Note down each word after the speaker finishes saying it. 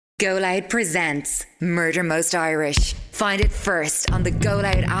Go Loud presents Murder Most Irish. Find it first on the Go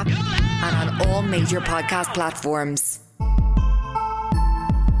Loud app and on all major podcast platforms.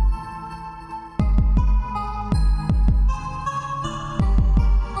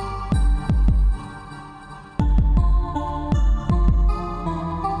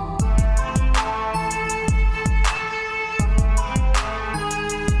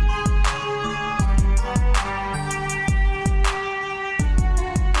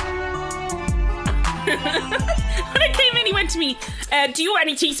 When I came in, he went to me, do you want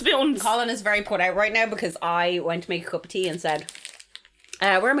any teaspoons? Colin is very put out right now because I went to make a cup of tea and said,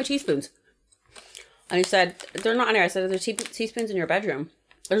 where are my teaspoons? And he said, they're not in there. I said, are there teaspoons in your bedroom?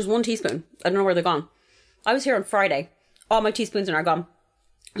 There's one teaspoon. I don't know where they're gone. I was here on Friday. All my teaspoons are gone.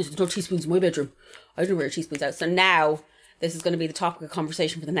 There's no teaspoons in my bedroom. I don't know where your teaspoons out. So now this is going to be the topic of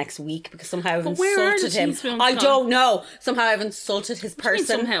conversation for the next week because somehow I've insulted him. I don't know. Somehow I've insulted his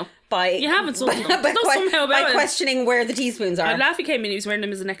person. Somehow? You have insulted him. By questioning where the teaspoons are. I'd laugh if he came in, he was wearing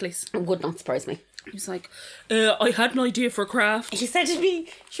them as a necklace. It would not surprise me. He was like, I had an idea for a craft. He said to me,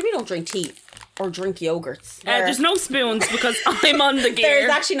 sure we don't drink tea or drink yogurts. There's no spoons because I'm on the gear.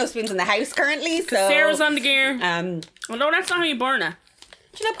 There's actually no spoons in the house currently. So Sarah's on the gear. Well, no, that's not how you burn it.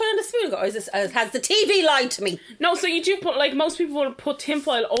 Should I put in the spoon and go, is this, has the TV lied to me? No, so you do put, like, most people will put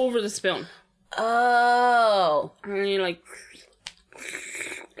tinfoil over the spoon. Oh. And you're like,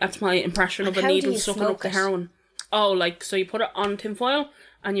 that's my impression of a needle sucking up the heroin. Oh, like, so you put it on tinfoil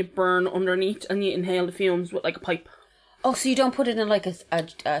and you burn underneath and you inhale the fumes with, like, a pipe. Oh, so you don't put it in, like,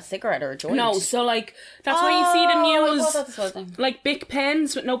 a cigarette or a joint? No, so, like, that's why you see them use, like, Bic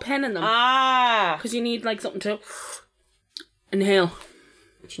pens with no pen in them. Ah. Because you need, like, something to inhale.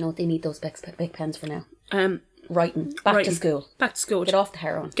 Do you know what they need those Bic pens for now? Writing. Back to school. Back to school. Get off the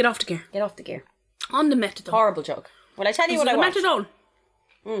heroin. Get off the gear. Get off the gear. On the methadone. Horrible joke. Well, I tell you what I watched. Methadone.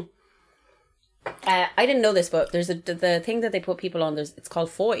 I didn't know this, but there's the thing that they put people on. It's called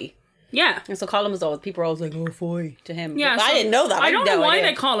Foy. Yeah. And so Colin was always, people were always like, oh, Foy to him. Yeah. So I didn't know that. I don't know why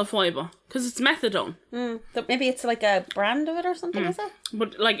they call it Foy, because it's methadone. So maybe it's like a brand of it or something, is it?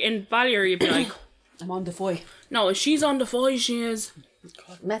 But like in Ballier, you'd be like, I'm on the Foy. No, she's on the Foy, she is.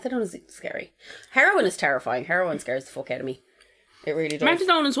 God, methadone is scary. Heroin is terrifying. Heroin scares the fuck out of me. It really does.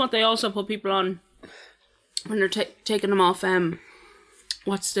 Methadone is what they also put people on when they're taking them off.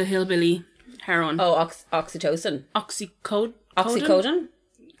 What's the hillbilly heroin? Oh, oxytocin. Oxycodone.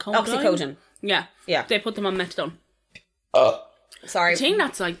 Oxycodone. Yeah. They put them on methadone. Sorry. The thing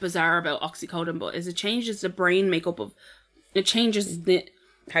that's like bizarre about oxycodone, but is it changes the brain makeup of. It changes the.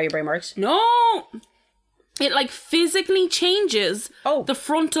 How your brain works? No! It like physically changes the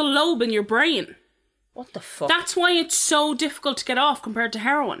frontal lobe in your brain. What the fuck? That's why it's so difficult to get off compared to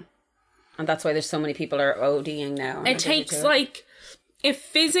heroin. And that's why there's so many people are ODing now. It takes like, it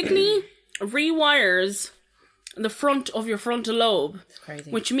physically rewires the front of your frontal lobe. It's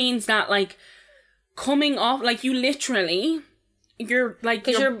crazy. Which means that like coming off, like you literally, you're like,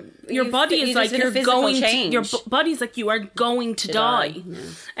 your body is like you're going to, your body's like you are going to die.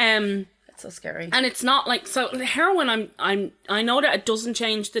 Yeah. So scary. And it's not like, so the heroin, I know that it doesn't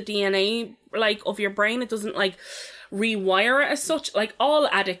change the DNA like of your brain. It doesn't like rewire it as such. Like all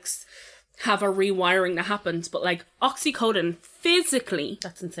addicts have a rewiring that happens, but like oxycodone physically,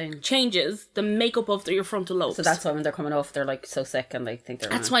 that's insane, changes the makeup of your frontal lobes. So that's why when they're coming off, they're like so sick and they think they're.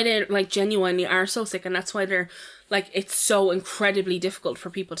 That's why they like genuinely are so sick, and that's why they're like it's so incredibly difficult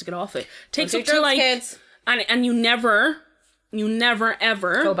for people to get off it. Takes up to like kids. And you never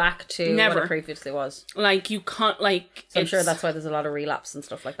ever go back to what it previously was. Like you can't like. So I'm sure that's why there's a lot of relapse and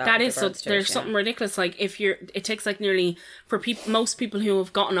stuff like that. That is so. There's something ridiculous. Like it takes like nearly for most people who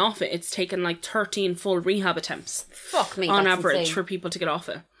have gotten off it, it's taken like 13 full rehab attempts. Fuck me, on average insane. For people to get off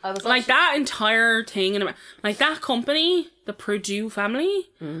it. Like that entire thing and like that company, the Purdue family,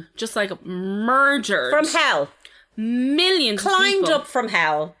 just like murdered from hell, millions, climbed of people. Up from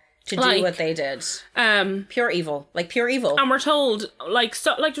hell. To do what they did. Pure evil. Like pure evil. And we're told, like,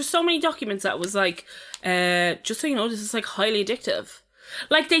 so, like there's so many documents that was like, just so you know, this is like highly addictive.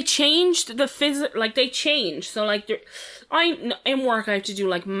 Like they changed the like they changed. So like, in work I have to do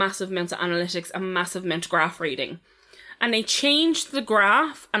like massive amounts of analytics and massive amount of graph reading. And they changed the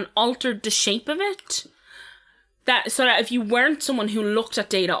graph and altered the shape of it. So that if you weren't someone who looked at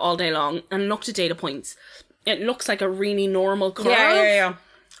data all day long and looked at data points, it looks like a really normal curve. Yeah.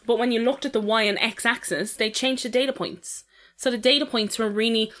 But when you looked at the Y and X axis, they changed the data points. So the data points were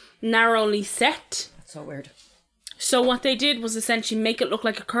really narrowly set. That's so weird. So what they did was essentially make it look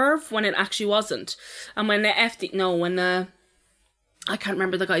like a curve when it actually wasn't. And when I can't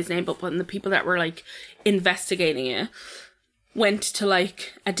remember the guy's name, but when the people that were like investigating it, went to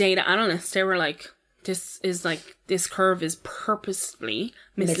like a data analyst. They were like, this curve is purposefully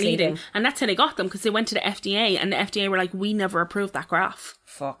misleading. And that's how they got them, because they went to the FDA, and the FDA were like, we never approved that graph.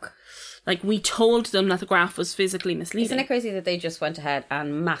 Fuck. Like, we told them that the graph was physically misleading. Isn't it crazy that they just went ahead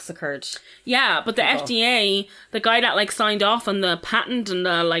and massacred? Yeah, but the FDA, the guy that like signed off on the patent and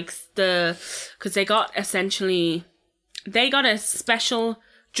because they got a special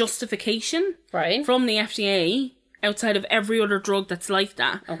justification from the FDA outside of every other drug that's like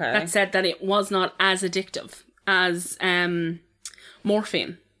that. Okay. That said that it was not as addictive as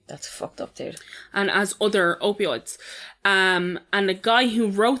morphine. That's fucked up, dude. And as other opioids. And the guy who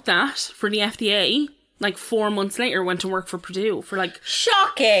wrote that for the FDA, like 4 months later, went to work for Purdue for like...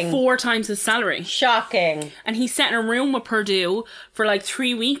 Shocking! 4 times his salary. Shocking. And he sat in a room with Purdue for like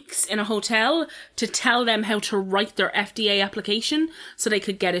 3 weeks in a hotel to tell them how to write their FDA application so they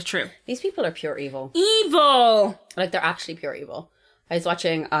could get it through. These people are pure evil. Evil! Like, they're actually pure evil. I was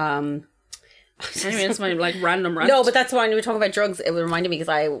watching... Anyway, that's my like random rant. No, but that's why when we were talking about drugs, it reminded me because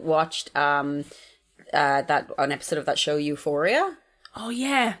I watched an episode of that show Euphoria. Oh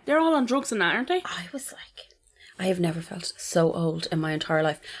yeah, they're all on drugs and that, aren't they? I was like, I have never felt so old in my entire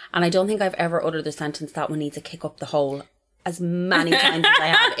life, and I don't think I've ever uttered the sentence "that one needs a kick up the hole" as many times as I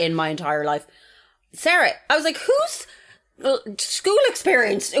have in my entire life. Sarah, I was like, whose school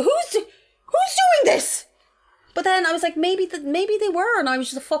experience? Who's doing this? But then I was like, maybe they were, and I was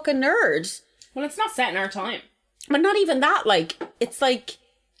just a fucking nerd. Well, it's not set in our time. But not even that, like, it's like,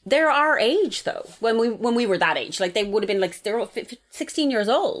 they're our age, though. When we were that age. Like, they would have been, like, they're 16 years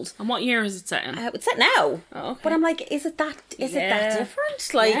old. And what year is it set in? It's set now. Oh, okay. But I'm like, is it that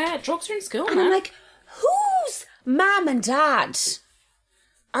different? Like, yeah, drugs are in school, and I'm like, whose mum and dad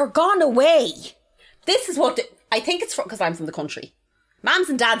are gone away? This is what, I think it's because I'm from the country. Mums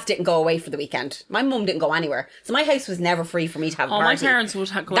and dads didn't go away for the weekend. My mum didn't go anywhere. So my house was never free for me to have a party. My parents would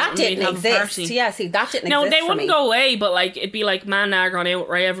go that out didn't and exist. Have a party. Yeah, see, that didn't no, exist. No, they wouldn't go away, but like it'd be like man and dad gone out,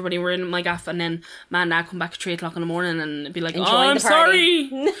 right? Everybody were in my gaff, and then man and dad come back at 3 o'clock in the morning, and it'd be like, enjoying I'm sorry.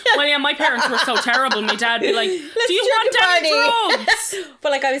 Well, yeah, my parents were so terrible. My dad'd be like, do you want daddy drugs?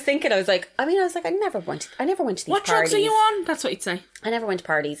 But like I was thinking, I was like, I never went to these parties. What drugs are you on? That's what you'd say. I never went to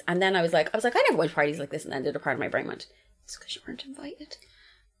parties, and then I was like, I never went to parties like this, and then did a part of my brain went, it's because you weren't invited.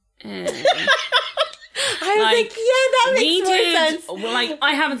 I was like, yeah, that makes more sense. Well, like,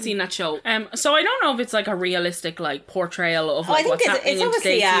 I haven't seen that show. So I don't know if it's like a realistic like portrayal of like, what's happening in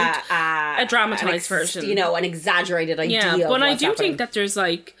today's youth. A dramatized version, you know, an exaggerated idea. Yeah, but I do happening. think that there's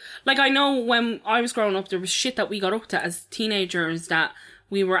like I know when I was growing up, there was shit that we got up to as teenagers that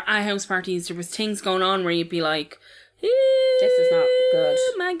we were at house parties. There was things going on where you'd be like, this is not good.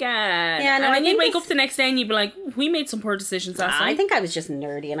 Oh my god. Yeah, no, and then you'd wake up the next day and you'd be like, we made some poor decisions last night. I think I was just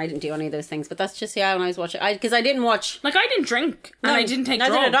nerdy and I didn't do any of those things, but that's just when I was watching, because I didn't watch. Like, I didn't drink and I didn't take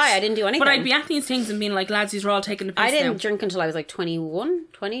drugs. Neither did I didn't do anything. But I'd be at these things and being like, lads, these are all taking the piss I didn't now. drink until I was like 20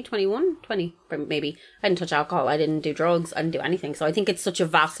 maybe. I didn't touch alcohol, I didn't do drugs, I didn't do anything. So I think it's such a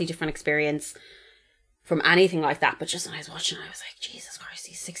vastly different experience from anything like that. But just when I was watching, I was like, Jesus Christ,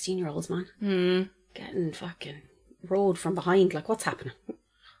 these 16-year-olds, man. Getting fucking rode from behind, like, what's happening?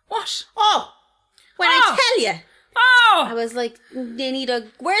 What? Oh! When I tell you! Oh! I was like, they need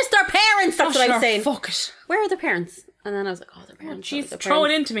where's their parents? That's what I was saying. Fuck it. Where are their parents? And then I was like, oh, their parents. Jeez, throw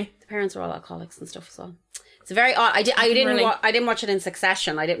it into me. The parents are all alcoholics and stuff as well. It's very odd. I didn't watch it in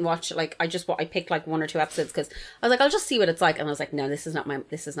succession. I didn't watch like I picked like 1 or 2 episodes because I was like, I'll just see what it's like, and I was like, no, this is not my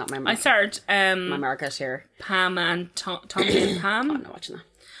I started my market here. Pam and Tommy and Pam. I'm not watching that.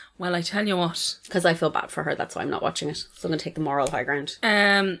 Well, I tell you what, because I feel bad for her. That's why I'm not watching it. So I'm gonna take the moral high ground.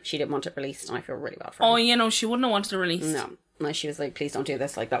 She didn't want it released, and I feel really bad for her. Oh, you know, she wouldn't have wanted it released. No, she was like, please don't do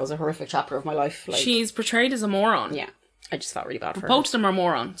this. Like, that was a horrific chapter of my life. Like, she's portrayed as a moron. Yeah, I just felt really bad for her. Both of them are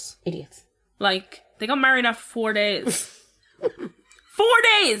morons. Idiots. Like, they got married after 4 days. 4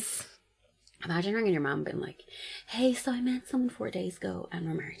 days! Imagine ringing your mum being like, hey, so I met someone 4 days ago and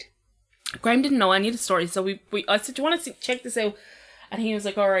we're married. Graham didn't know any of the story, so I said, do you want to check this out? And he was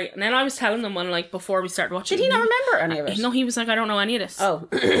like, alright. And then I was telling them before we started watching. Did he not remember any of it? No, he was like, I don't know any of this. Oh.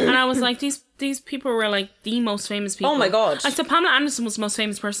 And I was like, these people were like the most famous people. Oh my god. I said Pamela Anderson was the most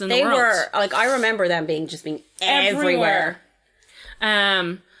famous person in the world. They were, like, I remember them being everywhere.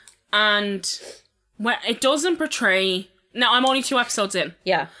 And it doesn't portray. Now, I'm only 2 episodes in.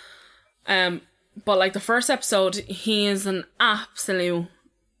 Yeah. But like the first episode, he is an absolute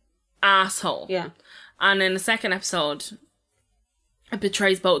asshole. Yeah. And in the second episode, it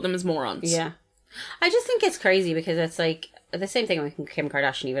betrays both of them as morons. Yeah. I just think it's crazy because it's like the same thing with Kim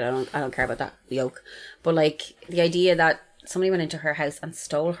Kardashian. Even I don't care about that yoke, but like the idea that somebody went into her house and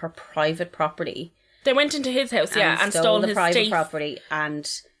stole her private property They went into his house, and stole the his private safe. property and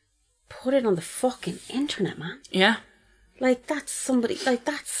put it on the fucking internet, man. Yeah. Like, that's somebody, like,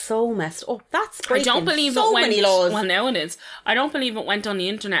 that's so messed up. That's breaking I don't believe so it went. many laws. Well, now it is. I don't believe it went on the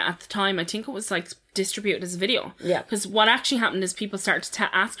internet at the time. I think it was like distributed as a video. Yeah. Because what actually happened is people started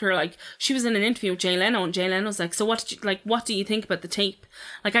to ask her, like, she was in an interview with Jay Leno, and Jay Leno's like, so what do you think about the tape?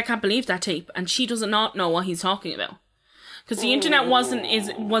 Like, I can't believe that tape, and she does not know what he's talking about. Because the internet was in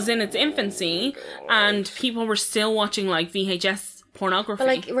its infancy, and people were still watching like VHS pornography. But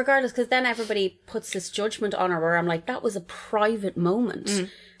like, regardless, because then everybody puts this judgment on her where I'm like, that was a private moment.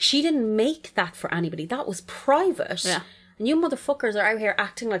 She didn't make that for anybody. That was private. Yeah. And you motherfuckers are out here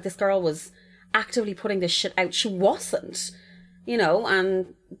acting like this girl was actively putting this shit out. She wasn't. You know,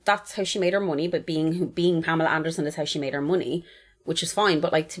 and that's how she made her money. But being Pamela Anderson is how she made her money, which is fine.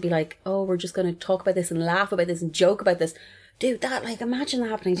 But like, to be like, oh, we're just going to talk about this and laugh about this and joke about this. Dude, that, like, imagine that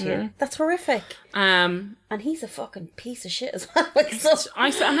happening to you. That's horrific. And he's a fucking piece of shit as well. Like, so. I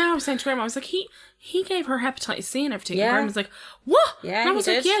was saying to Graham, I was like, he gave her hepatitis C and everything. Yeah. And Graham was like, what? Yeah, and I was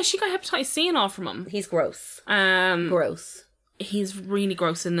he like, did. yeah, she got hepatitis C and all from him. He's gross. Gross. He's really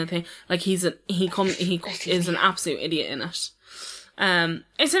gross in the thing. Like, he is an absolute idiot in it.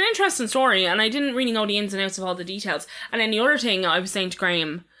 It's an interesting story, and I didn't really know the ins and outs of all the details. And then the other thing I was saying to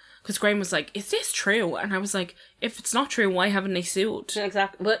Graham, because Graham was like, is this true? And I was like, if it's not true, why haven't they sued?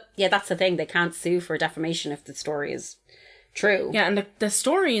 Exactly. But yeah, that's the thing. They can't sue for defamation if the story is true. Yeah, and the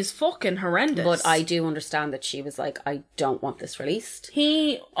story is fucking horrendous. But I do understand that she was like, I don't want this released.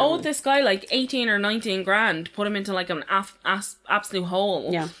 He owed this guy like 18 or 19 grand, put him into like an absolute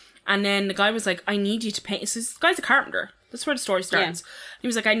hole. Yeah. And then the guy was like, I need you to pay. So this guy's a carpenter. That's where the story starts. Yeah. He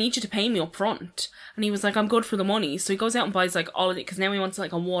was like, I need you to pay me up front. And he was like, I'm good for the money. So he goes out and buys like all of it, because now he wants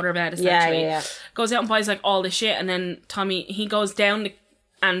like a waterbed essentially. Yeah. Goes out and buys like all this shit. And then he goes down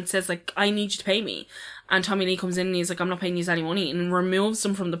and says like, I need you to pay me. And Tommy Lee comes in and he's like, I'm not paying you any money, and removes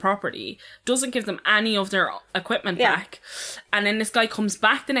them from the property. Doesn't give them any of their equipment back. And then this guy comes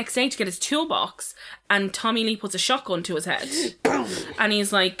back the next day to get his toolbox, and Tommy Lee puts a shotgun to his head. And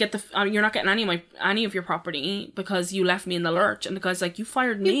he's like, you're not getting any of your property because you left me in the lurch. And the guy's like, you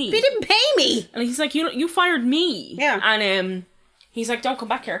fired me. You didn't pay me. And he's like, you fired me. Yeah. And he's like, don't come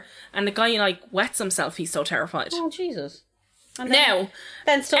back here. And the guy like wets himself. He's so terrified. Oh, Jesus. And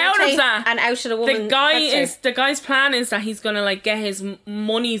then stole out the tape of that, and outed a woman. the guy's plan is that he's gonna like get his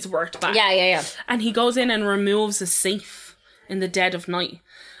money's worth back. Yeah. And he goes in and removes a safe in the dead of night,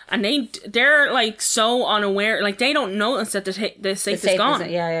 and they're like so unaware, like they don't notice that the safe is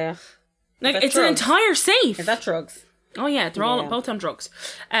gone. Yeah. Like That's it's drugs. an entire safe. Is that drugs? Oh yeah, they're all both on drugs.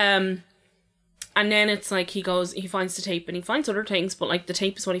 And then it's like he finds the tape and he finds other things, but like the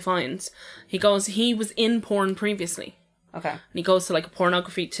tape is what he finds. He was in porn previously. Okay. And he goes to like a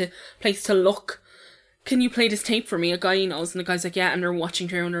pornography place to look. Can you play this tape for me? A guy he knows. And the guy's like, yeah. And they're watching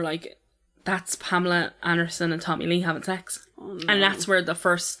through and they're like, that's Pamela Anderson and Tommy Lee having sex. Oh, no. And that's where the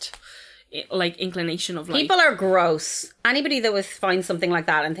first like inclination of like... People are gross. Anybody that would find something like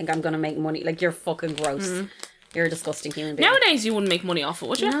that and think I'm going to make money, like, you're fucking gross. Mm-hmm. You're a disgusting human being. Nowadays you wouldn't make money off it,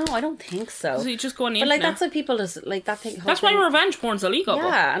 would you? No, I don't think so. So you just go on the internet. internet. Like, that's what people just, like, that thing... That's why revenge porn's illegal.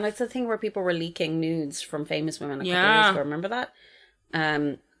 Yeah, and it's the thing where people were leaking nudes from famous women a couple of years ago. Remember that?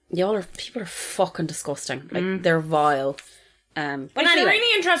 People are fucking disgusting. Like, they're vile. But it's anyway, a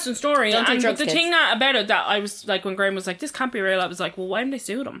really interesting story. Don't do and drugs, the kids. thing about it that I was like, when Graham was like, this can't be real, I was like, well, why didn't they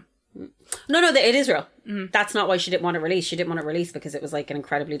sue them? No, it is real. That's not why she didn't want it released. She didn't want it released because it was like an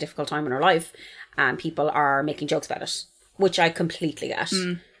incredibly difficult time in her life, and people are making jokes about it, which I completely get.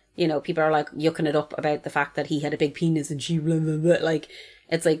 You know, people are like yucking it up about the fact that he had a big penis and she blah blah blah. Like,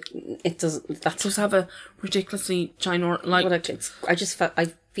 it's like it doesn't. That's just have a ridiculously ginormous like.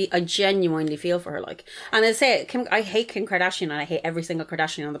 I genuinely feel for her. Like, and I say, I hate Kim Kardashian and I hate every single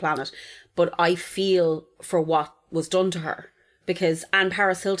Kardashian on the planet, but I feel for what was done to her. And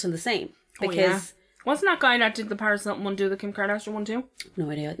Paris Hilton the same. Because wasn't that guy that did the Paris Hilton one do the Kim Kardashian one too? No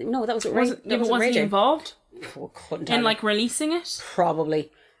idea. No, that was wasn't he involved in like releasing it?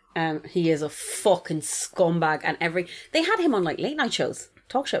 Probably. He is a fucking scumbag, and they had him on like late night shows,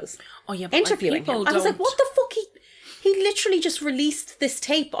 talk shows. Oh yeah, but interviewing him. I was like, what the fuck? He literally just released this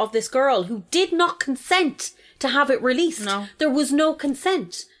tape of this girl who did not consent to have it released. No, there was no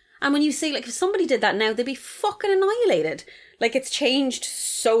consent. And when you say, like, if somebody did that now, they'd be fucking annihilated. Like, it's changed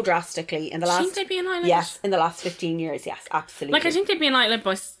so drastically in the last... Do you think they'd be annihilated? Yes, in the last 15 years, yes, absolutely. Like, I think they'd be annihilated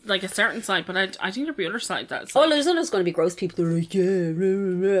by, like, a certain side, but I think there'd be other side that's... Like... Oh, there's always going to be gross people that are like, yeah,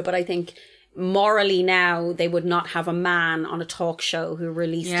 rah, rah, but I think morally now, they would not have a man on a talk show who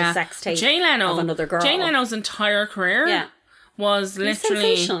released a sex tape Jay Leno, of another girl. Jay Leno's entire career was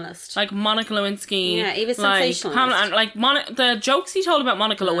literally sensationalist. like Monica Lewinsky. Yeah, he was like, sensationalist. Pamela, and like the jokes he told about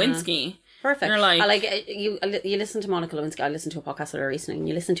Monica Lewinsky. Perfect. You're like, I like you listen to Monica Lewinsky. I listened to a podcast with her recently, and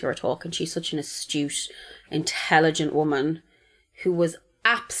you listen to her talk, and she's such an astute, intelligent woman who was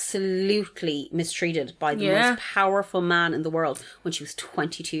absolutely mistreated by the most powerful man in the world when she was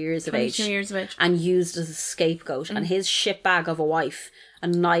 22 years of age. 22 years of age. And used as a scapegoat. And his shitbag of a wife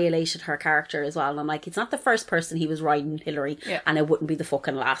annihilated her character as well. And I'm like, it's not the first person he was riding Hillary, and it wouldn't be the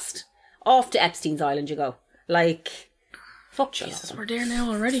fucking last. Off to Epstein's Island you go. Like, fuck Jesus, we're there now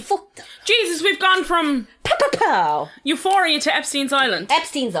already. Fuck them. Jesus, we've gone from Euphoria to Epstein's Island.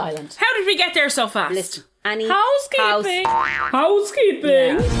 Epstein's Island. How did we get there so fast? Listen, Annie. Housekeeping.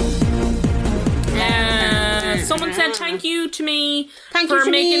 Someone said thank you to me for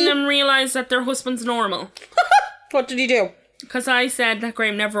making them realise that their husband's normal. What did he do? Because I said that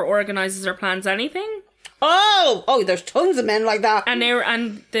Graham never organises or plans anything. Oh, there's tons of men like that.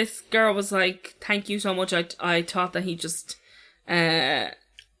 And this girl was like, thank you so much. I thought that he just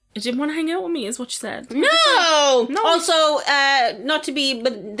didn't want to hang out with me, is what she said. No. Also, not to be,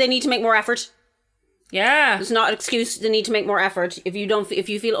 but they need to make more effort. Yeah. It's not an excuse. They need to make more effort. If you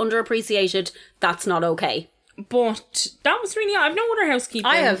feel underappreciated, that's not okay. But that was really, I've no other housekeeping.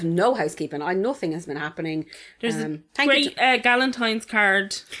 I have no housekeeping. Nothing has been happening. There's a great Galentine's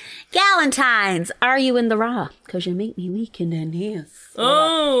card. Galentine's, are you in the raw? Because you make me weak in the knees.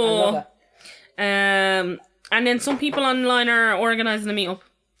 Oh. I love it. And then some people online are organising a meetup.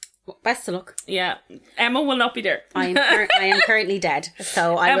 Best of luck. Yeah. Emma will not be there. I am currently dead,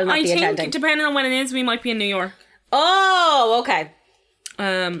 so I will not be attending. I think, depending on when it is, we might be in New York. Oh, okay.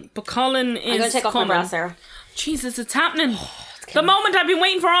 But Colin is I'm going to take off my bra, Sarah. Jesus, it's happening. The moment I've been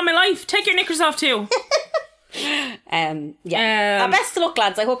waiting for all my life. Take your knickers off too. Best of luck,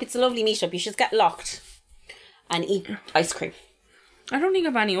 lads. I hope it's a lovely meetup. You should get locked and eat ice cream. I don't think I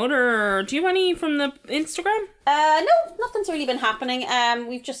have any other. Do you have any from the Instagram? No, nothing's really been happening.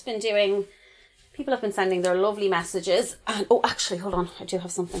 We've just been doing. People have been sending their lovely messages. And actually, hold on. I do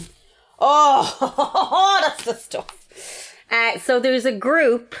have something. Oh, that's the stuff. So there's a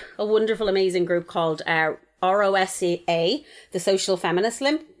group, a wonderful, amazing group called ROSA, the Social Feminist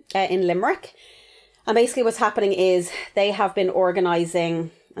in Limerick. And basically what's happening is they have been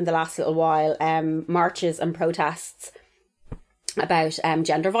organising in the last little while marches and protests about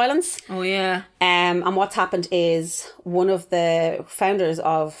gender violence. Oh, yeah. And what's happened is one of the founders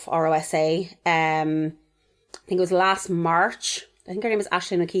of ROSA, I think it was last March, I think her name is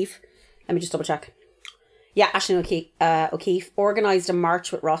Aisling O'Keefe. Let me just double check. Yeah, Aisling O'Keefe organised a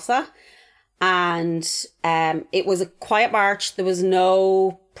march with Rosa. And it was a quiet march. There was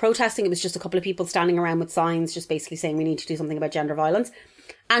no protesting. It was just a couple of people standing around with signs just basically saying we need to do something about gender violence.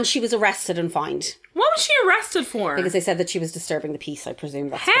 And she was arrested and fined. What was she arrested for? Because they said that she was disturbing the peace, I presume.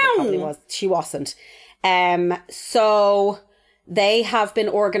 That's How? What it probably was. She wasn't. So they have been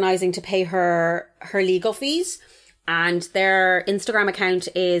organising to pay her legal fees. And their Instagram account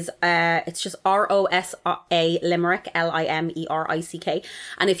is, it's just ROSA Limerick, LIMERICK.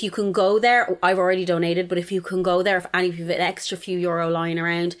 And if you can go there, I've already donated, but if you can go there, if any of you have an extra few euro lying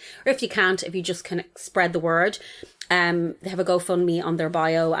around, or if you can't, if you just can spread the word, they have a GoFundMe on their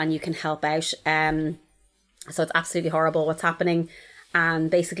bio and you can help out. So it's absolutely horrible what's happening.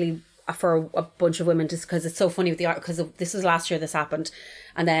 And basically for a bunch of women, just because it's so funny with the art, because this was last year this happened,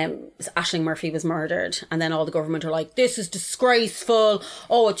 and then Aisling Murphy was murdered, and then all the government are like, this is disgraceful,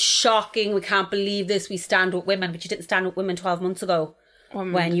 oh, it's shocking, we can't believe this, we stand with women. But you didn't stand with women 12 months ago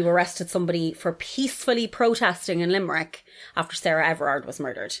when you arrested somebody for peacefully protesting in Limerick after Sarah Everard was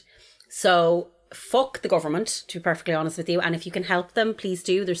murdered. So fuck the government, to be perfectly honest with you, and if you can help them, please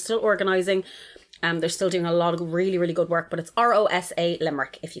do. They're still organising. They're still doing a lot of really, really good work, but it's ROSA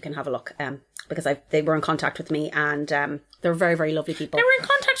Limerick, if you can have a look, because they were in contact with me, and they're very, very lovely people. They were in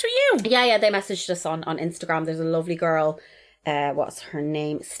contact with you? Yeah, they messaged us on Instagram. There's a lovely girl, what's her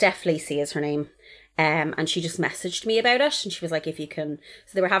name? Steph Lacey is her name, and she just messaged me about it, and she was like, if you can...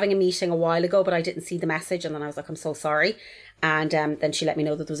 So they were having a meeting a while ago, but I didn't see the message, and then I was like, I'm so sorry. And then she let me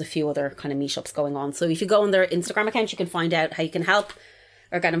know that there was a few other kind of meetups going on. So if you go on their Instagram account, you can find out how you can help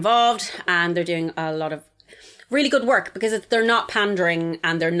or get involved, and they're doing a lot of really good work, because they're not pandering,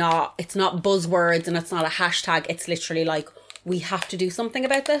 and it's not buzzwords, and it's not a hashtag. It's literally like, we have to do something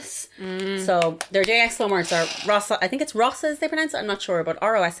about this. So they're doing excellent work. So Rosa, I think it's Rosa as they pronounce it, I'm not sure, but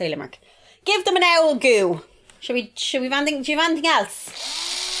ROSA Limerick. Give them an owl goo. Should we have anything? Do you have anything else?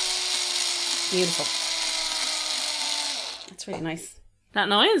 Beautiful. That's really nice. That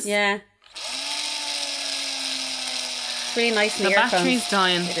noise? Yeah. It's really nice in the battery's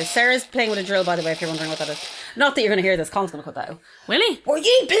dying. It is. Sarah's playing with a drill, by the way, if you're wondering what that is. Not that you're going to hear this. Colin's going to cut that out. Will he? Were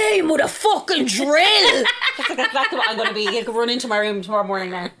you playing with a fucking drill? That's like exactly what I'm going to be. You can run into my room tomorrow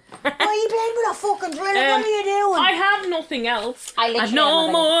morning now. Why are you playing with a fucking drill? What are you doing? I have nothing else. I literally have no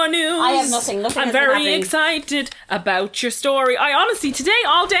have nothing. more news. I have nothing. Nothing I'm has been very happening. excited about your story. I honestly, today,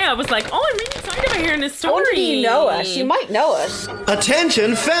 all day, I was like, oh, I'm really excited about hearing this I story. wonder if you know it. You might know it.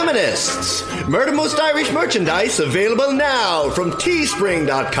 Attention feminists! Murder Most Irish merchandise available now from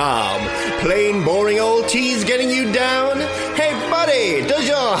teespring.com. Plain boring old teas getting you down? Hey buddy, does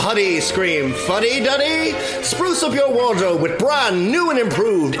your hoodie scream fuddy-duddy? Spruce up your wardrobe with brand new and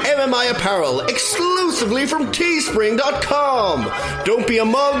improved MMI apparel exclusively from teespring.com. Don't be a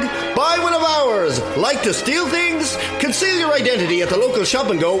mug, buy one of ours. Like to steal things? Conceal your identity at the local shop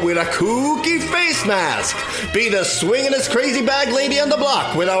and go with a kooky face mask. Be the swingin'est crazy bag lady on the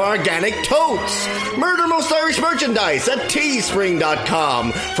block with our organic totes. Murder Most Irish merchandise at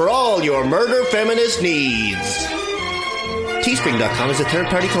teespring.com for all your murder feminist needs. Teespring.com is a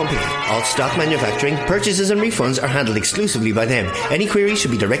third-party company. All stock manufacturing, purchases and refunds are handled exclusively by them. Any queries should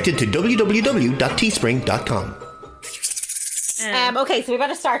be directed to www.teespring.com. Okay, so we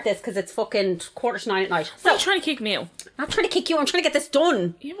better start this because it's fucking 8:45 at night. So, So, you're trying to kick me out. I'm not trying to kick you. I'm trying to get this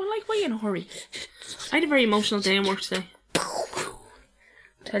done. Yeah, well, like, why are you in a hurry? I had a very emotional day in work today.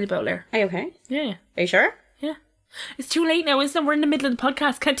 Tell you about later. Are you okay? Yeah. Are you sure? Yeah. It's too late now, isn't it? We're in the middle of the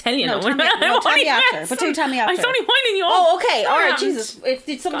podcast. Can't tell you No, now. tell me- no, tell me after. But do tell me after. I'm only winding you up. Oh, okay. All right, Yeah. Jesus.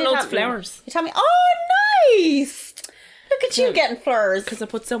 Did somebody Got loads tell of me? flowers. You tell me. Oh, nice. Look at you getting flowers. Because I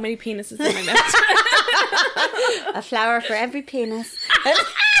put so many penises in my mouth. A flower for every penis.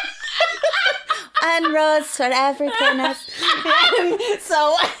 And rose for every penis.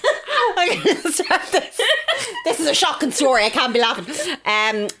 So, I'm going to start this. This is a shocking story. I can't be laughing.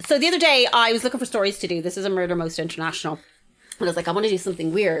 So the other day, I was looking for stories to do. This is a Murder Most International. And I was like, I want to do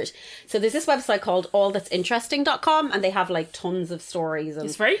something weird. So there's this website called allthat'sinteresting.com and they have like tons of stories. And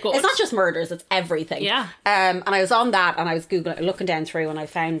It's very good. It's not just murders, it's everything. Yeah. And I was on that and I was looking down through and I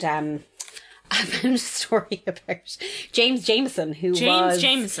found a story about James Jameson, who was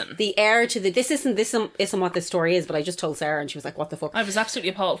Jameson. the heir to the... This isn't what this story is, but I just told Sarah and she was like, what the fuck? I was absolutely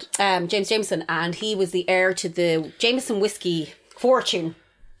appalled. James Jameson, and he was the heir to the Jameson whiskey fortune.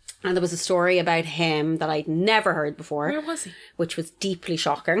 And there was a story about him that I'd never heard before. Where was he? Which was deeply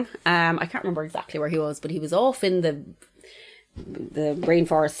shocking. I can't remember exactly where he was, but he was off in the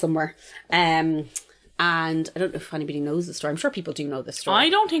rainforest somewhere. And I don't know if anybody knows the story. I'm sure people do know this story. I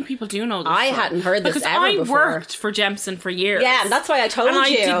don't think people do know this I story. hadn't heard this because ever I before. worked for Jameson for years. Yeah, and that's why I told and you.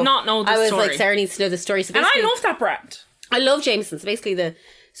 I did not know this I was story. like, Sarah needs to know this story. So And I basically- love that brand. I love Jameson. So basically the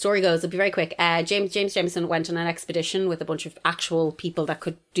story goes, it'll be very quick. James Jameson went on an expedition with a bunch of actual people that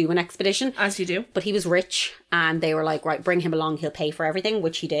could do an expedition. As you do. But he was rich and they were like, right, bring him along. He'll pay for everything,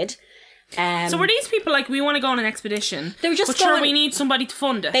 which he did. So were these people like, we want to go on an expedition, They were just but sure, going- we need somebody to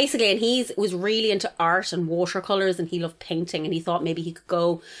fund it. Basically, and he was really into art and watercolours and he loved painting and he thought maybe he could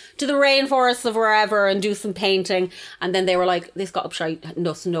go to the rainforests of wherever and do some painting. And then they were like, this got upshite,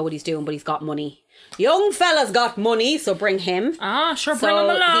 doesn't know what he's doing, but he's got money. Young fella's got money, so bring him. Ah, sure, So bring them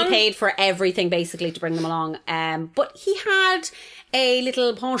along. he paid for everything basically to bring them along. But he had a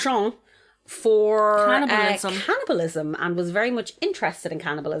little penchant for cannibalism and was very much interested in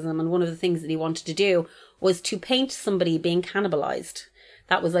cannibalism. And one of the things that he wanted to do was to paint somebody being cannibalized.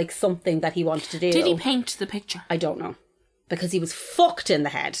 That was like something that he wanted to do. Did he paint the picture? I don't know. Because he was fucked in the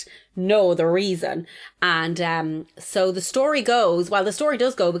head. No, the reason. And so the story goes, well, the story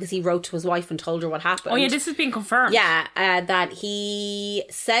does go because he wrote to his wife and told her what happened. Oh yeah, this has been confirmed. Yeah, that he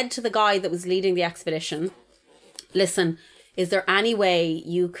said to the guy that was leading the expedition, listen, is there any way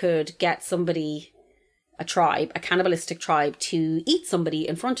you could get somebody, a cannibalistic tribe, to eat somebody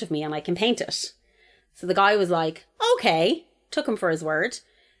in front of me and I can paint it? So the guy was like, okay, took him for his word.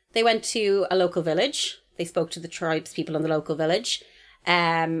 They went to a local village. They spoke to the tribes people in the local village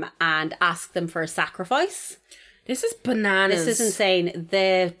and asked them for a sacrifice. This is bananas. This is insane.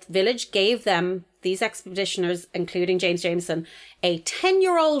 The village gave them, these expeditioners, including James Jameson, a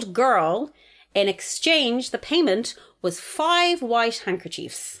 10-year-old girl. In exchange, the payment was 5 white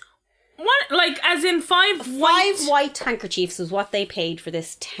handkerchiefs. What? Like, as in 5 white? 5 white handkerchiefs was what they paid for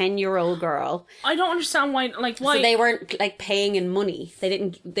this 10-year-old girl. I don't understand why. Like, why? So they weren't like paying in money. They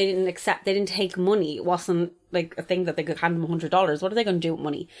didn't take money. It wasn't like a thing that they could hand them $100. What are they going to do with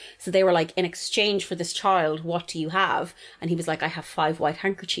money? So they were like, in exchange for this child, what do you have? And he was like, I have 5 white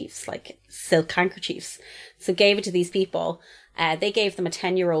handkerchiefs, like silk handkerchiefs. So gave it to these people. They gave them a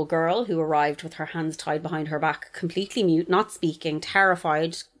 10-year-old girl who arrived with her hands tied behind her back, completely mute, not speaking,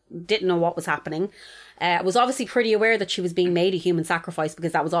 terrified, didn't know what was happening. Was obviously pretty aware that she was being made a human sacrifice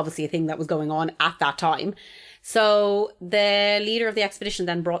because that was obviously a thing that was going on at that time. So the leader of the expedition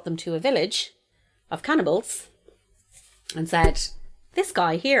then brought them to a village of cannibals and said, this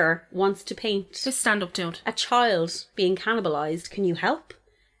guy here wants to paint Just stand up, dude. a child being cannibalized. Can you help?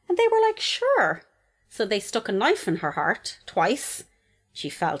 And they were like, sure. So they stuck a knife in her heart twice. She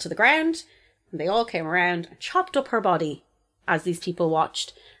fell to the ground and they all came around and chopped up her body as these people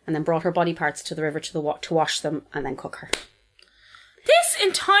watched, and then brought her body parts to the river to wash them and then cook her. This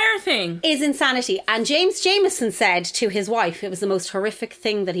entire thing Is insanity. And James Jameson said to his wife it was the most horrific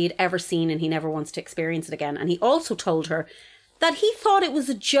thing that he had ever seen and he never wants to experience it again. And he also told her that he thought it was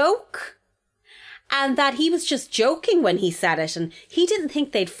a joke and that he was just joking when he said it and he didn't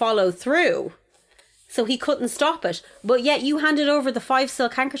think they'd follow through. So he couldn't stop it. But yet you handed over the 5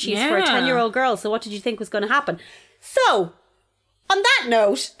 silk handkerchiefs for a Yeah. 10-year-old girl. So what did you think was going to happen? So, on that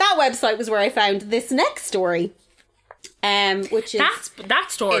note, that website was where I found this next story. Which is... that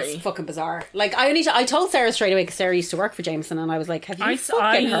story. It's fucking bizarre. Like, I told Sarah straight away because Sarah used to work for Jameson and I was like, have you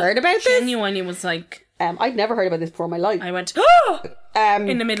fucking heard about this? Genuinely was like, I'd never heard about this before in my life. I went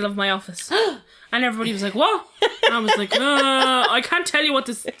in the middle of my office, and everybody was like, "What?" And I was like, "I can't tell you what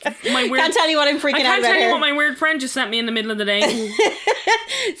this my weird. Can't tell you what I'm freaking I out can't about tell you here. what my weird friend just sent me in the middle of the day."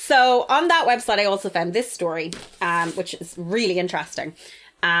 So on that website, I also found this story, which is really interesting.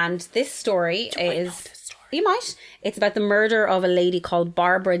 And this story is... You might. It's about the murder of a lady called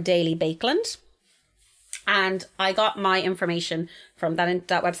Barbara Daly Bakeland. And I got my information from that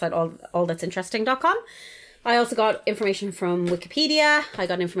website, allthat'sinteresting.com. I also got information from Wikipedia. I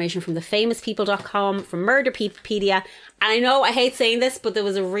got information from thefamouspeople.com, from Murderpedia. And I know I hate saying this, but there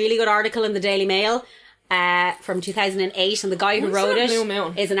was a really good article in the Daily Mail from 2008, and the guy who Once wrote in a it blue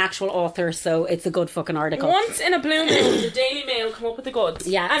moon. is an actual author, so it's a good fucking article. Once in a blue moon, the Daily Mail come up with the goods.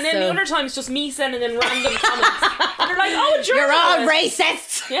 Yeah, and then so- the other times just me sending in random comments. And they're like, "Oh, a journalist." You're all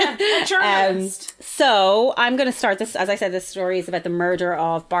racist! Yeah, a journalist. So I'm going to start this. As I said, this story is about the murder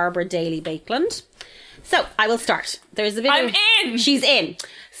of Barbara Daly Bakeland. So I will start. There's a bit I'm of... in! She's in.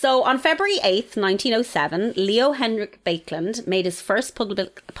 So on February 8th, 1907, Leo Henrik Bakeland made his first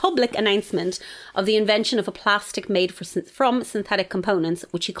public announcement of the invention of a plastic made from synthetic components,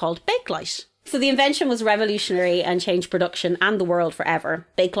 which he called Bakelite. So the invention was revolutionary and changed production and the world forever.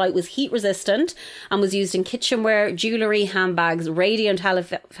 Bakelite was heat resistant and was used in kitchenware, jewellery, handbags, radio and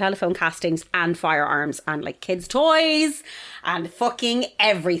telephone castings and firearms and like kids' toys and fucking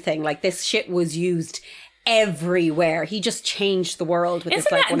everything. Like this shit was used everywhere. He just changed the world with Isn't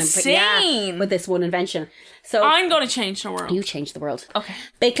this like that one insane? with this one invention. So I'm going to change the world. you changed the world. Okay.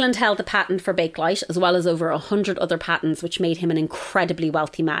 Bakeland held the patent for Bakelite, as well as over 100 other patents, which made him an incredibly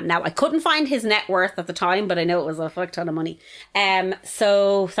wealthy man. Now, I couldn't find his net worth at the time, but I know it was a fuck ton of money. In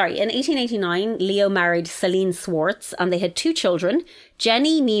 1889, Leo married Celine Swartz, and they had 2 children,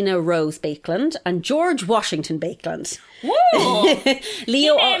 Jenny Nina Rose Bakeland and George Washington Bakeland. Woo!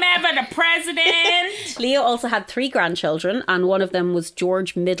 Leo, Name ever the president. Leo also had 3 grandchildren, and one of them was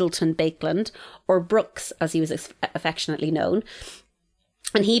George Middleton Bakeland, or Brooks, as he was affectionately known.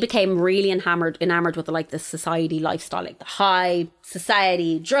 And he became really enamored with like the society lifestyle, like the high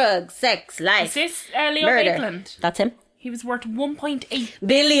society, drugs, sex, life, Is this Leo murder. Bakeland? That's him. He was worth $1.8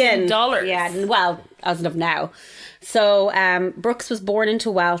 Billion dollars. Yeah, well, as of now. So Brooks was born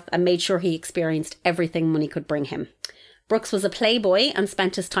into wealth and made sure he experienced everything money could bring him. Brooks was a playboy and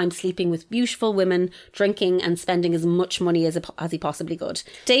spent his time sleeping with beautiful women, drinking and spending as much money as he possibly could.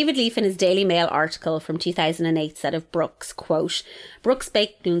 David Leaf in his Daily Mail article from 2008 said of Brooks, quote, "Brooks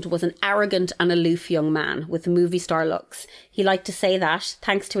Bakeland was an arrogant and aloof young man with movie star looks. He liked to say that,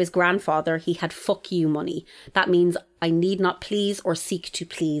 thanks to his grandfather, he had fuck you money. That means I need not please or seek to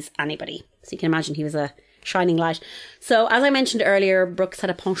please anybody." So you can imagine he was a shining light. So as I mentioned earlier, Brooks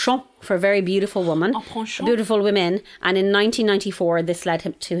had a penchant for a very beautiful woman. Beautiful women. And in 1994, this led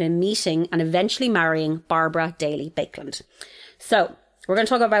him to him meeting and eventually marrying Barbara Daly Bakeland. So we're going to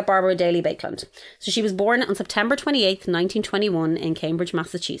talk about Barbara Daly Bakeland. So she was born on September 28th, 1921 in Cambridge,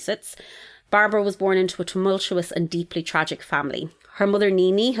 Massachusetts. Barbara was born into a tumultuous and deeply tragic family. Her mother,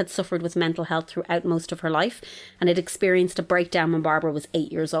 Nini, had suffered with mental health throughout most of her life and had experienced a breakdown when Barbara was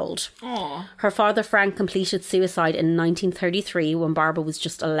 8 years old. Aww. Her father, Frank, completed suicide in 1933 when Barbara was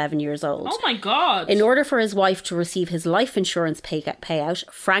just 11 years old. Oh my God. In order for his wife to receive his life insurance payout,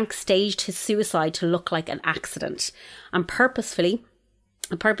 Frank staged his suicide to look like an accident and purposefully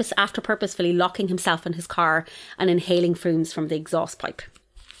locking himself in his car and inhaling fumes from the exhaust pipe.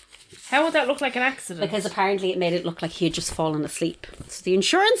 How would that look like an accident? because apparently it made it look like he had just fallen asleep. So the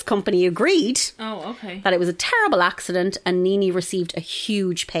insurance company agreed Oh, okay. that it was a terrible accident, and Nini received a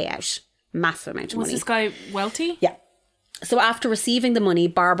huge payout. Massive amount of Was money. this guy wealthy? Yeah. So after receiving the money,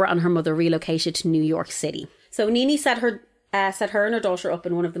 Barbara and her mother relocated to New York City. So Nini set her and her daughter up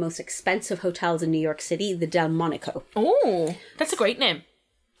in one of the most expensive hotels in New York City, the Delmonico. Oh, that's a great name.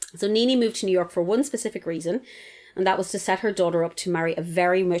 So Nini moved to New York for one specific reason, and that was to set her daughter up to marry a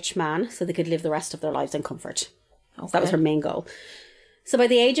very rich man so they could live the rest of their lives in comfort. Okay. So that was her main goal. So by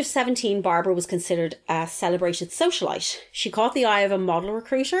the age of 17, Barbara was considered a celebrated socialite. She caught the eye of a model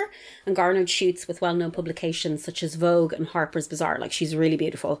recruiter and garnered shoots with well-known publications such as Vogue and Harper's Bazaar. Like, she's really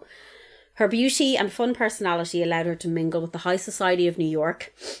beautiful. Her beauty and fun personality allowed her to mingle with the high society of New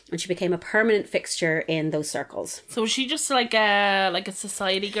York, and she became a permanent fixture in those circles. So was she just like a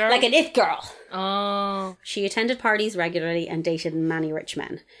society girl? Like an it girl. Oh. She attended parties regularly and dated many rich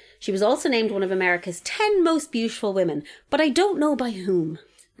men. She was also named one of America's 10 most beautiful women, but I don't know by whom.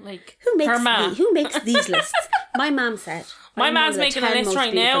 Like, Who makes her ma. who makes these lists? My mom said. My I'm mom's one of the making a 10 list most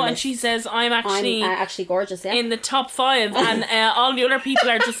right now, beautiful and lists. she says I'm actually I'm actually gorgeous, yeah. in the top 5, and all the other people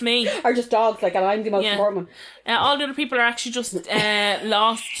are just me. Or just dogs, like, and I'm the most Yeah. important one. All the other people are actually just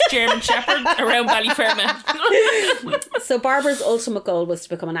lost German Shepherd around Ballyfermot. So Barbara's ultimate goal was to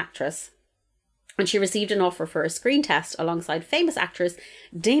become an actress. And she received an offer for a screen test alongside famous actress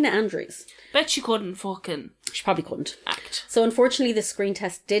Dana Andrews. Bet she couldn't fucking She probably couldn't. act. So unfortunately, the screen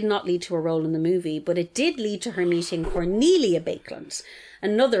test did not lead to a role in the movie, but it did lead to her meeting Cornelia Bakeland,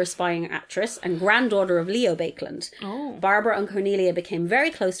 another aspiring actress and granddaughter of Leo Bakeland. Oh. Barbara and Cornelia became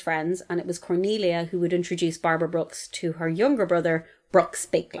very close friends, and it was Cornelia who would introduce Barbara Brooks to her younger brother, Brooks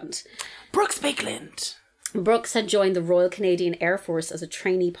Bakeland. Brooks Bakeland. Brooks had joined the Royal Canadian Air Force as a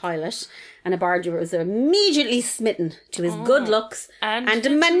trainee pilot, and Barbara was immediately smitten to his good looks and his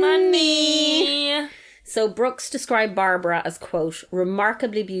money. So Brooks described Barbara as, quote,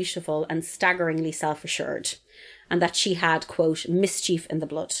 remarkably beautiful and staggeringly self-assured, and that she had, quote, mischief in the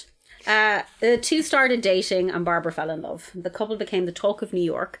blood. The two started dating and Barbara fell in love. The couple became the talk of New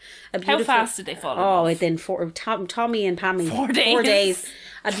York. How fast did they fall in love? Within Tommy and Pammy. 4 days. 4 days.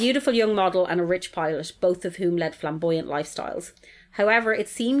 A beautiful young model and a rich pilot, both of whom led flamboyant lifestyles. However, it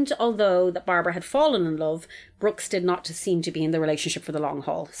seemed, although that Barbara had fallen in love, Brooks did not seem to be in the relationship for the long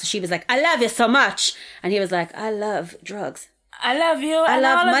haul. So she was like, I love you so much. And he was like, I love drugs. I love you. I and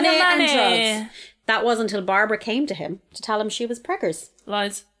love all of money your and money. drugs. That was until Barbara came to him to tell him she was preggers.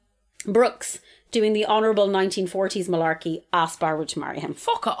 Lies. Brooks, doing the honourable 1940s malarkey, asked Barbara to marry him.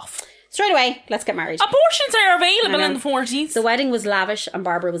 Fuck off. Straight away, let's get married. Abortions are available I in know. the 40s. The wedding was lavish and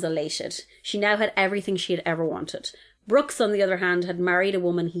Barbara was elated. She now had everything she had ever wanted. Brooks, on the other hand, had married a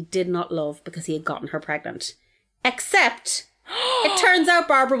woman he did not love because he had gotten her pregnant. Except, it turns out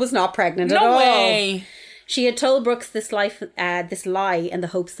Barbara was not pregnant at all. No way. She had told Brooks this lie in the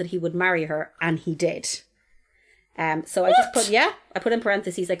hopes that he would marry her, and he did. So I put in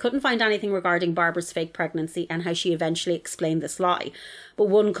parentheses, I couldn't find anything regarding Barbara's fake pregnancy and how she eventually explained this lie. But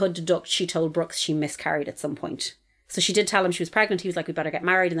one could deduct she told Brooks she miscarried at some point. So she did tell him she was pregnant. He was like, we better get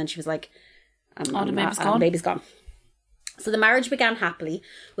married. And then she was like, the baby's gone. So the marriage began happily,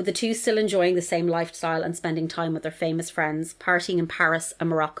 with the two still enjoying the same lifestyle and spending time with their famous friends, partying in Paris and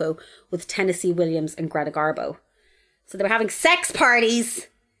Morocco with Tennessee Williams and Greta Garbo. So they were having sex parties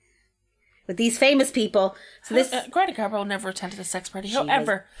with these famous people. So this Greta Garbo never attended a sex party.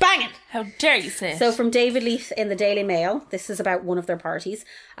 However, banging. how dare you say it? So from David Leith in the Daily Mail, this is about one of their parties.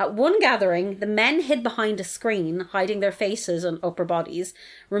 At one gathering, the men hid behind a screen, hiding their faces and upper bodies,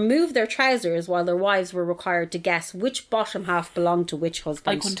 removed their trousers while their wives were required to guess which bottom half belonged to which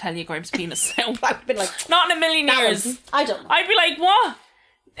husband. I couldn't tell you Graham's penis now. I've been like, Not in a million years. I don't know. I'd be like, what?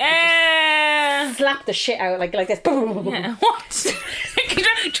 Slap the shit out like this. Yeah, what?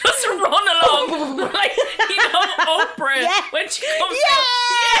 Just run along like, Oprah Yeah. when she comes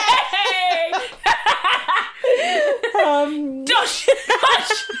out. Yay! Dush!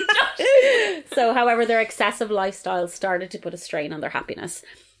 So, however, their excessive lifestyles started to put a strain on their happiness.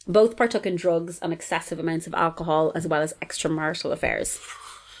 Both partook in drugs and excessive amounts of alcohol, as well as extramarital affairs.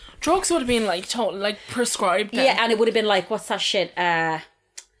 Drugs would have been like prescribed then. Yeah, and it would have been like, what's that shit?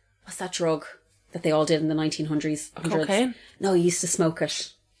 What's that drug that they all did in the 1900s? Cocaine? No, you used to smoke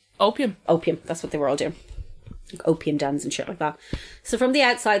it. Opium. Opium. That's what they were all doing. Like opium dens and shit like that. So from the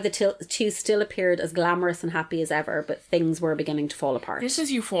outside, the two still appeared as glamorous and happy as ever, but things were beginning to fall apart. This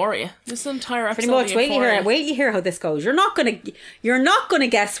is Euphoria. This entire episode. Pretty much. Of Wait till Euphoria. you hear how this goes. You're not gonna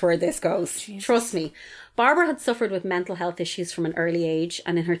guess where this goes. Jesus. Trust me. Barbara had suffered with mental health issues from an early age,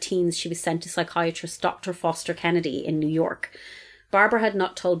 and in her teens she was sent to psychiatrist Dr. Foster Kennedy in New York. Barbara had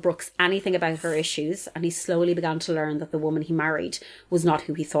not told Brooks anything about her issues, and he slowly began to learn that the woman he married was not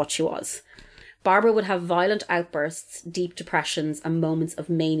who he thought she was. Barbara would have violent outbursts, deep depressions, and moments of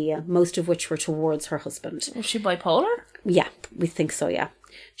mania, most of which were towards her husband. Was she bipolar? Yeah, we think so, yeah.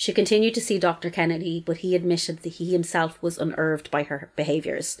 She continued to see Dr. Kennedy, but he admitted that he himself was unnerved by her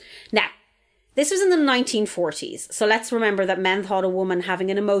behaviours. Now, this was in the 1940s, so let's remember that men thought a woman having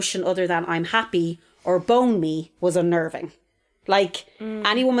an emotion other than I'm happy or bone me was unnerving. Like,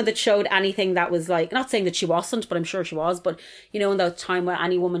 any woman that showed anything that was like, not saying that she wasn't, but I'm sure she was, but, you know, in the time where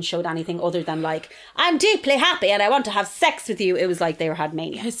any woman showed anything other than like, I'm deeply happy and I want to have sex with you, it was like they had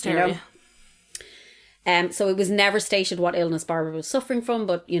mania. Hysteria. You know? So it was never stated what illness Barbara was suffering from,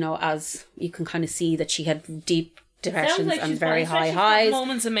 but, you know, as you can kind of see that she had deep depressions and very high highs.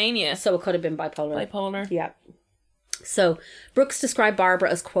 Moments of mania. So it could have been bipolar. Bipolar. Yeah. So, Brooks described Barbara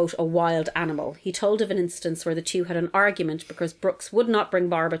as, quote, a wild animal. He told of an instance where the two had an argument because Brooks would not bring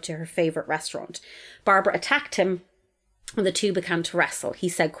Barbara to her favourite restaurant. Barbara attacked him and the two began to wrestle. He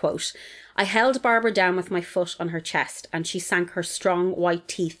said, quote, I held Barbara down with my foot on her chest and she sank her strong white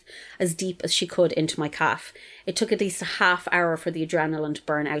teeth as deep as she could into my calf. It took at least a half hour for the adrenaline to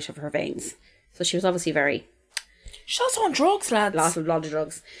burn out of her veins. So she was obviously very... She's also on drugs, lads. Lot of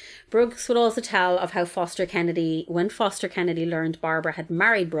drugs. Brooks would also tell of how when Foster Kennedy learned Barbara had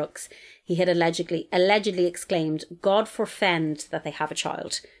married Brooks, he had allegedly exclaimed, God forfend that they have a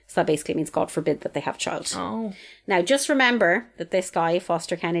child. So that basically means God forbid that they have a child. Oh. Now, just remember that this guy,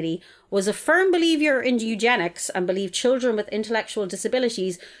 Foster Kennedy, was a firm believer in eugenics and believed children with intellectual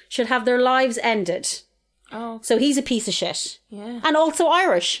disabilities should have their lives ended. Oh. So he's a piece of shit. Yeah. And also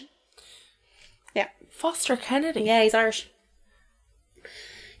Irish. Yeah. Foster Kennedy. Yeah, he's Irish.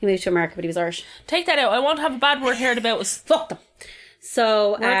 He moved to America, but he was Irish. Take that out. I won't have a bad word heard about us. Fuck them.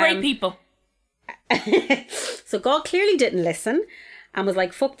 So We're great people. So God clearly didn't listen and was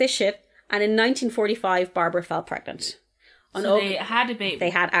like, fuck this shit. And in 1945, Barbara fell pregnant. So they had a baby.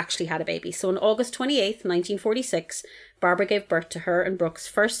 They had actually had a baby. So on August 28th, 1946, Barbara gave birth to her and Brooks'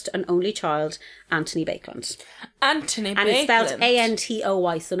 first and only child, Anthony Bakeland. Anthony Bakeland. And it's spelled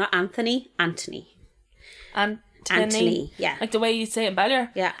Antoy, so not Anthony, Anthony. Anthony, yeah. Like the way you say it in Ballier.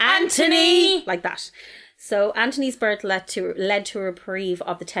 Yeah, Anthony! Like that. So Anthony's birth led to a reprieve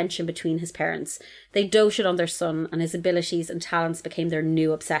of the tension between his parents. They doted on their son and his abilities and talents became their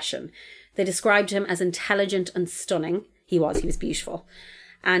new obsession. They described him as intelligent and stunning. He was beautiful.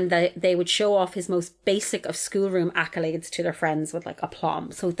 And they would show off his most basic of schoolroom accolades to their friends with like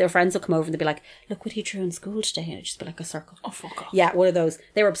aplomb. So their friends would come over and they'd be like, look what he drew in school today. And it'd just be like a circle. Oh, fuck off. Yeah, one of those.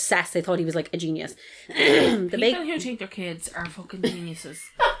 They were obsessed. They thought he was like a genius. People who think their kids are fucking geniuses.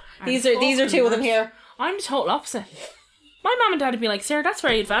 These are two of them here. I'm the total opposite. My mum and dad would be like, Sarah, that's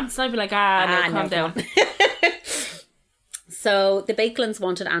very advanced. And I'd be like, no, calm down. So the Bakelands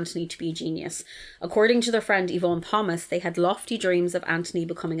wanted Anthony to be a genius. According to their friend Yvonne Thomas, they had lofty dreams of Anthony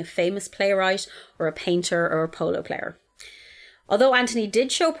becoming a famous playwright or a painter or a polo player. Although Anthony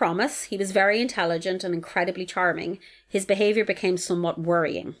did show promise, he was very intelligent and incredibly charming, his behaviour became somewhat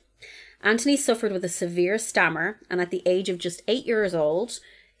worrying. Anthony suffered with a severe stammer, and at the age of just 8 years old,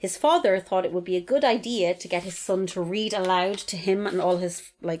 his father thought it would be a good idea to get his son to read aloud to him and all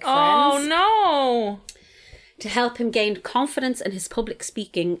his friends. Oh, no! To help him gain confidence in his public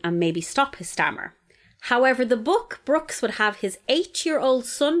speaking and maybe stop his stammer. However, the book Brooks would have his 8-year-old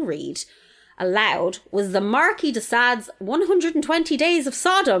son read aloud was the Marquis de Sade's 120 Days of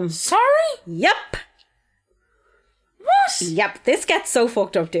Sodom. Sorry? Yep. What? Yep, this gets so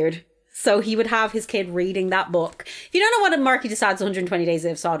fucked up, dude. So he would have his kid reading that book. If you don't know what a Marquis de Sade's 120 Days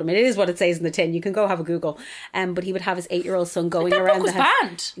of Sodom, it is what it says in the tin. You can go have a Google. But he would have his 8-year-old son going around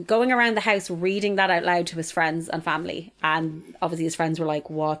the house, reading that out loud to his friends and family. And obviously his friends were like,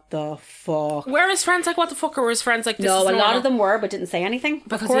 "What the fuck?" Were his friends like, "What the fuck?" Or were his friends like, "This No, is a normal"? lot of them were, but didn't say anything.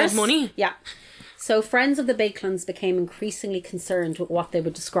 Because they had money. Yeah. So friends of the Bakelands became increasingly concerned with what they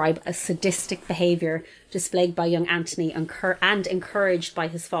would describe as sadistic behaviour displayed by young Anthony and encouraged by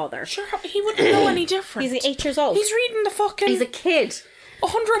his father. Sure, he wouldn't know any different. He's 8 years old. He's reading the fucking... He's a kid.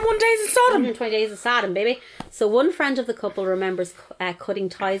 101 Days of Sodom. 120 Days of Sodom, baby. So one friend of the couple remembers cutting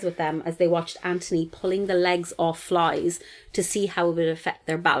ties with them as they watched Anthony pulling the legs off flies to see how it would affect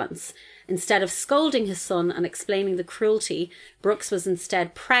their balance. Instead of scolding his son and explaining the cruelty, Brooks was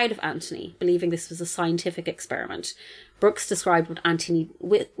instead proud of Anthony, believing this was a scientific experiment. Brooks described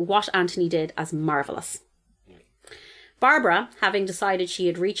what Anthony did as marvellous. Barbara, having decided she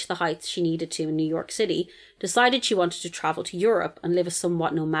had reached the heights she needed to in New York City, decided she wanted to travel to Europe and live a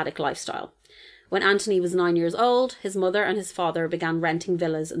somewhat nomadic lifestyle. When Anthony was 9 years old, his mother and his father began renting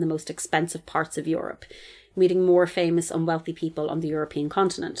villas in the most expensive parts of Europe. meeting more famous and wealthy people on the European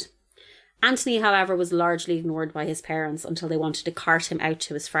continent. Anthony, however, was largely ignored by his parents until they wanted to cart him out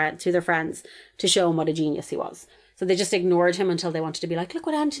to their friends to show him what a genius he was. So they just ignored him until they wanted to be like, look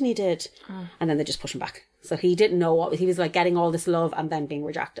what Anthony did. And then they just pushed him back. So he didn't know what he was like, getting all this love and then being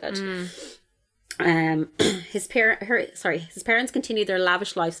rejected. His parents continued their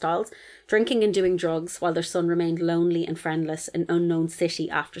lavish lifestyles, drinking and doing drugs, while their son remained lonely and friendless in unknown city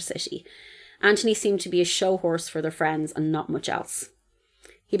after city. Anthony seemed to be a show horse for their friends and not much else.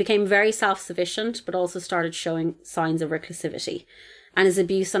 He became very self-sufficient, but also started showing signs of reclusivity, and his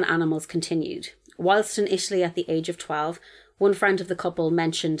abuse on animals continued. Whilst in Italy at the age of 12, one friend of the couple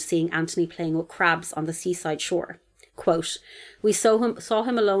mentioned seeing Anthony playing with crabs on the seaside shore. Quote, "We saw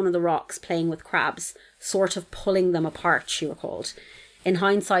him alone on the rocks playing with crabs, sort of pulling them apart," she recalled. In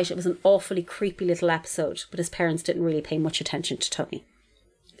hindsight, it was an awfully creepy little episode, but his parents didn't really pay much attention to Tony.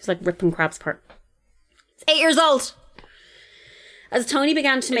 He was like ripping crabs apart. He's 8 years old! As Tony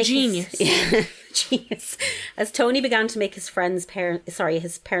began to make genius. As Tony began to make his parents'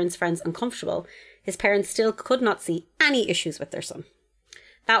 friends uncomfortable, his parents still could not see any issues with their son.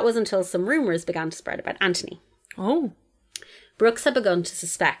 That was until some rumours began to spread about Anthony. Oh. Brooks had begun to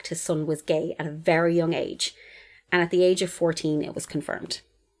suspect his son was gay at a very young age, and at the age of 14 it was confirmed.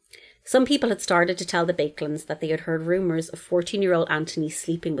 Some people had started to tell the Bakelins that they had heard rumours of 14-year-old Anthony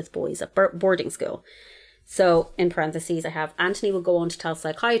sleeping with boys at boarding school. So, in parentheses, I have Anthony will go on to tell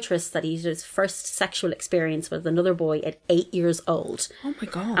psychiatrists that he had his first sexual experience with another boy at 8 years old. Oh my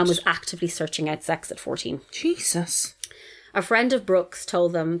God. And was actively searching out sex at 14. Jesus. A friend of Brooks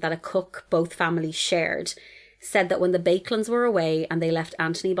told them that a cook both families shared said that when the Bakelins were away and they left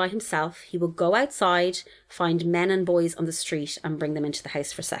Anthony by himself, he would go outside, find men and boys on the street and bring them into the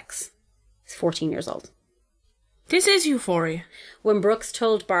house for sex. He's 14 years old. This is Euphoria. When Brooks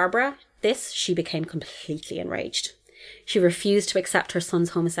told Barbara this, she became completely enraged. She refused to accept her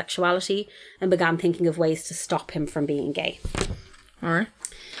son's homosexuality and began thinking of ways to stop him from being gay. All right.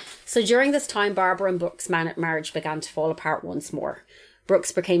 So during this time, Barbara and Brooks' marriage began to fall apart once more.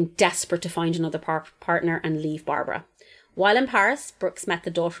 Brooks became desperate to find another partner and leave Barbara. While in Paris, Brooks met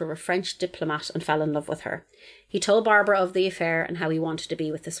the daughter of a French diplomat and fell in love with her. He told Barbara of the affair and how he wanted to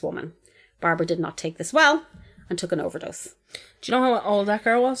be with this woman. Barbara did not take this well and took an overdose. Do you know how old that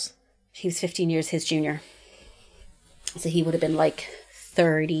girl was? He was 15 years his junior. So he would have been like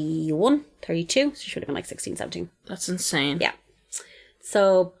 31, 32. So she would have been like 16, 17. That's insane. Yeah.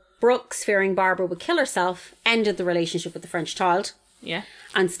 So Brooks, fearing Barbara would kill herself, ended the relationship with the French child. Yeah.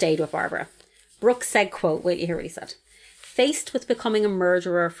 And stayed with Barbara. Brooks said, quote, wait, you hear what he said. "Faced with becoming a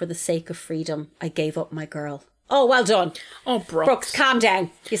murderer for the sake of freedom, I gave up my girl." Oh, well done. Oh, Brooks. Brooks, calm down.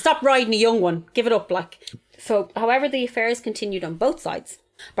 You stop riding a young one. Give it up, like. So, however, the affairs continued on both sides.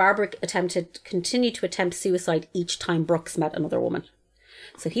 Barbara continued to attempt suicide each time Brooks met another woman.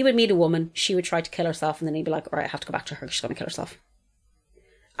 So he would meet a woman, she would try to kill herself, and then he'd be like, all right, I have to go back to her, she's going to kill herself.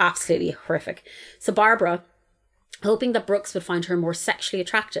 Absolutely horrific. So Barbara, hoping that Brooks would find her more sexually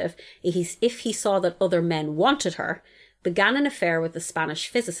attractive if he saw that other men wanted her, began an affair with the Spanish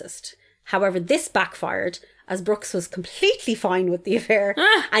physicist. However, this backfired as Brooks was completely fine with the affair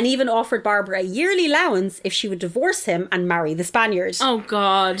and even offered Barbara a yearly allowance if she would divorce him and marry the Spaniard. Oh,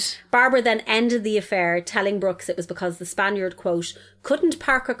 God. Barbara then ended the affair, telling Brooks it was because the Spaniard, quote, couldn't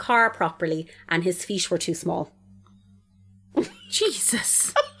park a car properly and his feet were too small.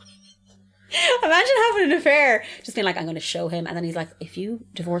 Jesus. Imagine having an affair, just being like, I'm going to show him. And then he's like, if you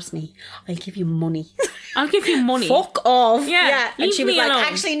divorce me, I'll give you money. I'll give you money. Fuck off. Yeah. And she was like, alone.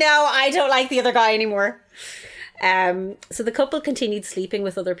 actually, no, I don't like the other guy anymore. So the couple continued sleeping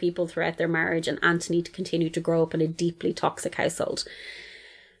with other people throughout their marriage, and Anthony continued to grow up in a deeply toxic household.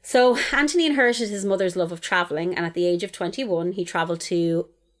 So Anthony inherited his mother's love of travelling, and at the age of 21, he travelled to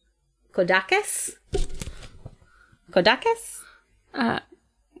Cadaqués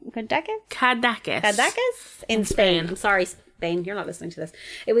in Spain. I'm sorry, Spain, you're not listening to this.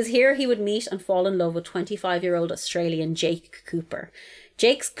 It was here he would meet and fall in love with 25-year-old Australian Jake Cooper.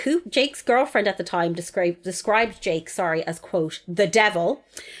 Jake's girlfriend at the time described Jake, as, quote, the devil.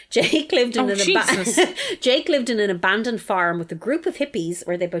 Jake lived in Jake lived in an abandoned farm with a group of hippies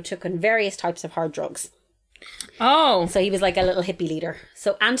where they partook in various types of hard drugs. Oh. So he was like a little hippie leader.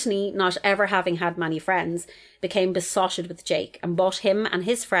 So Anthony, not ever having had many friends, became besotted with Jake and bought him and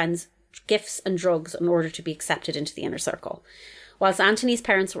his friends gifts and drugs in order to be accepted into the inner circle. Whilst Anthony's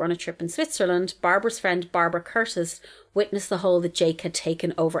parents were on a trip in Switzerland, Barbara's friend Barbara Curtis witnessed the hold that Jake had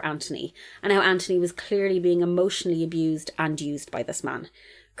taken over Anthony and how Anthony was clearly being emotionally abused and used by this man.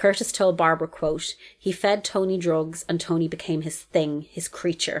 Curtis told Barbara, quote, "He fed Tony drugs and Tony became his thing, his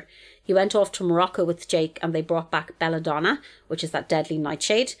creature. He went off to Morocco with Jake and they brought back belladonna, which is that deadly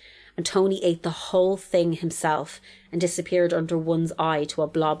nightshade, and Tony ate the whole thing himself and disappeared under one's eye to a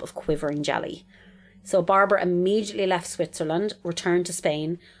blob of quivering jelly." So Barbara immediately left Switzerland, returned to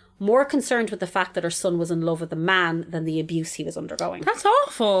Spain, more concerned with the fact that her son was in love with a man than the abuse he was undergoing. That's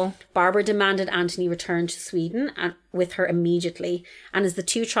awful. Barbara demanded Anthony return to Sweden and with her immediately, and as the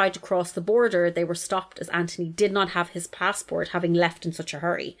two tried to cross the border, they were stopped as Anthony did not have his passport, having left in such a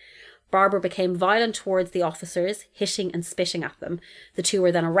hurry. Barbara became violent towards the officers, hitting and spitting at them. The two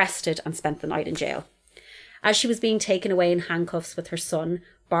were then arrested and spent the night in jail. As she was being taken away in handcuffs with her son,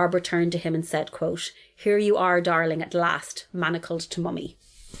 Barbara turned to him and said, quote, "Here you are, darling, at last, manacled to mummy."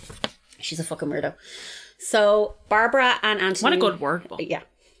 She's a fucking weirdo. So Barbara and Anthony... What a good word. Yeah.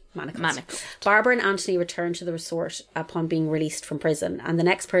 Manacled. Manacled. Barbara and Anthony returned to the resort upon being released from prison, and the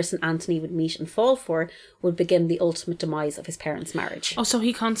next person Anthony would meet and fall for would begin the ultimate demise of his parents' marriage. Oh, so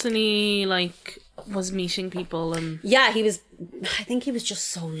he constantly, like, was meeting people and... Yeah, I think he was just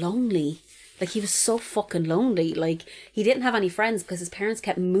so lonely. Like, he was so fucking lonely. Like, he didn't have any friends because his parents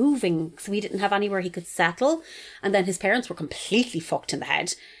kept moving, so he didn't have anywhere he could settle. And then his parents were completely fucked in the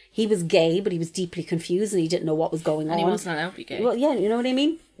head. He was gay, but he was deeply confused and he didn't know what was going on. And he wasn't allowed to be gay. Well, yeah, you know what I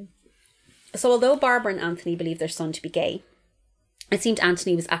mean? So although Barbara and Anthony believed their son to be gay, it seemed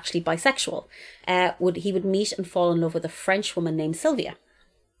Anthony was actually bisexual. He would meet and fall in love with a French woman named Sylvia.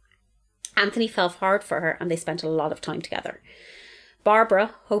 Anthony fell hard for her and they spent a lot of time together.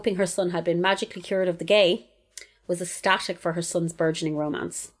 Barbara, hoping her son had been magically cured of the gay, was ecstatic for her son's burgeoning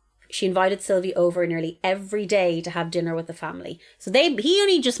romance. She invited Sylvie over nearly every day to have dinner with the family. So he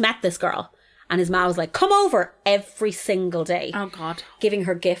only just met this girl. And his ma was like, come over every single day. Oh, God. Giving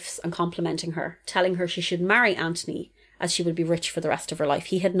her gifts and complimenting her, telling her she should marry Anthony as she would be rich for the rest of her life.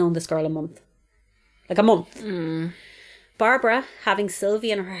 He had known this girl a month. Like a month. Barbara, having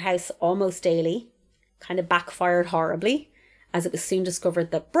Sylvie in her house almost daily, kind of backfired horribly, as it was soon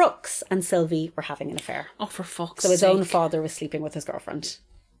discovered that Brooks and Sylvie were having an affair. Oh, for fuck's So his sake. own father was sleeping with his girlfriend.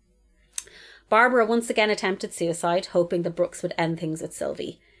 Barbara once again attempted suicide, hoping that Brooks would end things with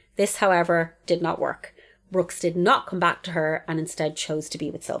Sylvie. This, however, did not work. Brooks did not come back to her and instead chose to be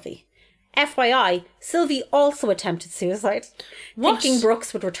with Sylvie. FYI, Sylvie also attempted suicide, thinking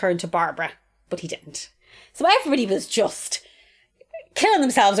Brooks would return to Barbara, but he didn't. So everybody was just killing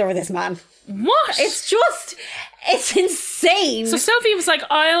themselves over this man. What? It's insane. So Sylvie was like,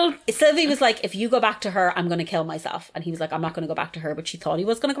 Sylvie was like, if you go back to her, I'm going to kill myself. And he was like, I'm not going to go back to her. But she thought he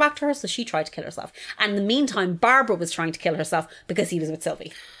was going to go back to her, so she tried to kill herself. And in the meantime, Barbara was trying to kill herself because he was with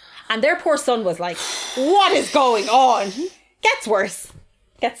Sylvie. And their poor son was like, what is going on? Gets worse.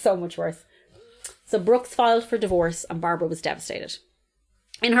 Gets so much worse. So Brooks filed for divorce and Barbara was devastated.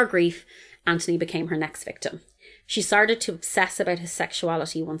 In her grief, Anthony became her next victim. She started to obsess about his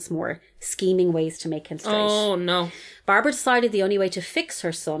sexuality once more, scheming ways to make him straight. oh, no. Barbara decided the only way to fix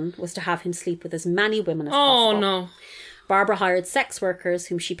her son was to have him sleep with as many women as possible. Oh, no. Barbara hired sex workers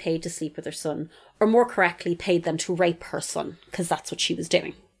whom she paid to sleep with her son, or more correctly, paid them to rape her son, because that's what she was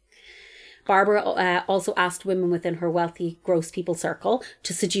doing. Barbara also asked women within her wealthy, gross people circle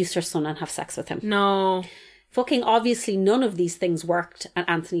to seduce her son and have sex with him. No. Fucking obviously none of these things worked, and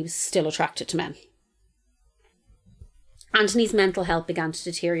Anthony was still attracted to men. Anthony's mental health began to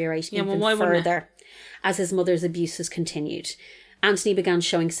deteriorate even further as his mother's abuses continued. Anthony began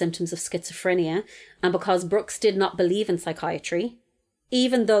showing symptoms of schizophrenia, and because Brooks did not believe in psychiatry,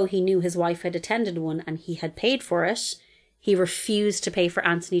 even though he knew his wife had attended one and he had paid for it, he refused to pay for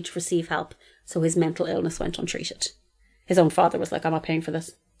Anthony to receive help, so his mental illness went untreated. His own father was like, I'm not paying for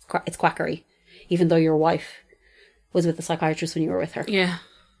this. It's quackery, even though your wife was with the psychiatrist when you were with her. Yeah.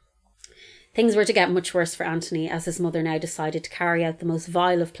 Things were to get much worse for Anthony as his mother now decided to carry out the most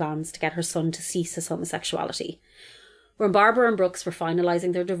vile of plans to get her son to cease his homosexuality. When Barbara and Brooks were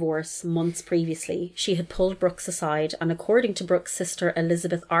finalising their divorce months previously, she had pulled Brooks aside and, according to Brooks' sister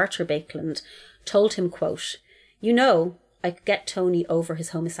Elizabeth Archer Bakeland, told him, quote, "You know, I could get Tony over his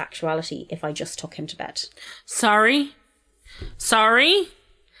homosexuality if I just took him to bed." Sorry?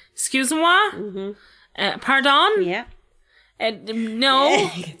 Excuse-moi? Mm-hmm. Pardon? Yeah. No.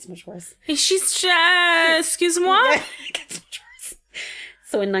 It gets much worse. She's, excuse-moi? It gets much worse.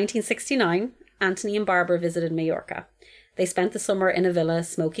 So in 1969, Anthony and Barbara visited Mallorca. They spent the summer in a villa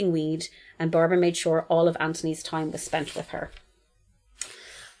smoking weed, and Barbara made sure all of Anthony's time was spent with her.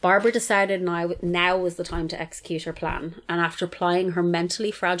 Barbara decided now was the time to execute her plan, and after plying her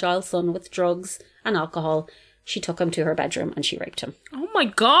mentally fragile son with drugs and alcohol, she took him to her bedroom and she raped him. Oh my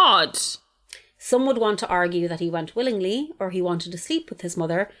God. Some would want to argue that he went willingly or he wanted to sleep with his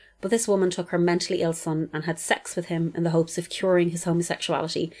mother, but this woman took her mentally ill son and had sex with him in the hopes of curing his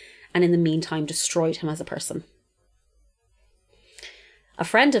homosexuality, and in the meantime destroyed him as a person. A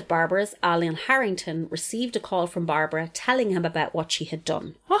friend of Barbara's, Alan Harrington, received a call from Barbara telling him about what she had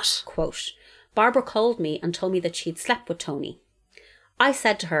done. What? Quote, Barbara called me and told me that she had slept with Tony. I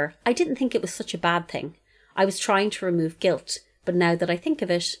said to her, I didn't think it was such a bad thing. I was trying to remove guilt, but now that I think of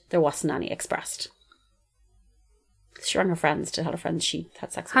it, there wasn't any expressed. She rang her friends to tell her friends she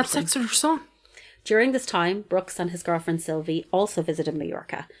had sex with her son. During this time, Brooks and his girlfriend Sylvie also visited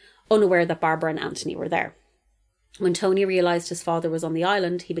Mallorca, unaware that Barbara and Anthony were there. When Tony realised his father was on the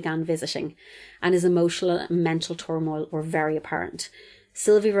island, he began visiting, and his emotional and mental turmoil were very apparent.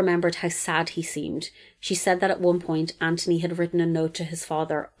 Sylvie remembered how sad he seemed. She said that at one point, Anthony had written a note to his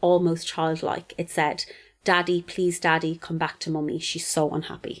father, almost childlike. It said, Daddy, please Daddy, come back to Mummy. She's so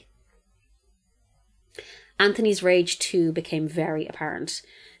unhappy. Anthony's rage too became very apparent.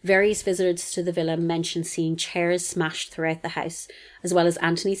 Various visitors to the villa mentioned seeing chairs smashed throughout the house, as well as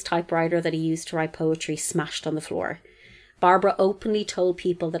Anthony's typewriter that he used to write poetry smashed on the floor. Barbara openly told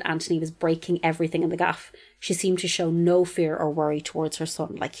people that Anthony was breaking everything in the gaff. She seemed to show no fear or worry towards her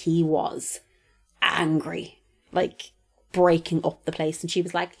son, like he was angry, like breaking up the place. And she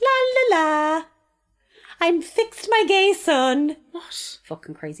was like, la la la, I'm fixed my gay son. What?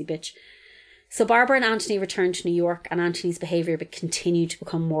 Fucking crazy bitch. So Barbara and Anthony returned to New York, and Anthony's behaviour continued to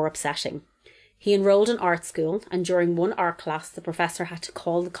become more upsetting. He enrolled in art school, and during one art class, the professor had to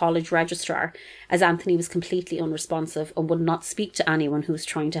call the college registrar as Anthony was completely unresponsive and would not speak to anyone who was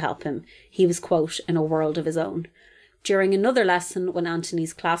trying to help him. He was, quote, in a world of his own. During another lesson, when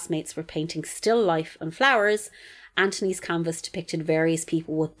Anthony's classmates were painting still life and flowers, Anthony's canvas depicted various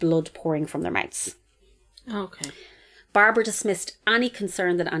people with blood pouring from their mouths. Okay. Barbara dismissed any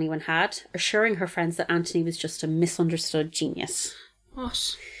concern that anyone had, assuring her friends that Anthony was just a misunderstood genius.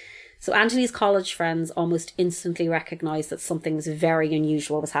 What? So Anthony's college friends almost instantly recognised that something was very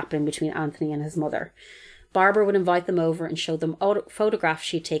unusual was happening between Anthony and his mother. Barbara would invite them over and show them photographs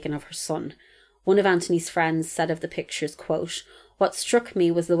she had taken of her son. One of Anthony's friends said of the pictures, quote, what struck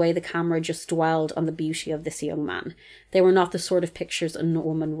me was the way the camera just dwelled on the beauty of this young man. They were not the sort of pictures a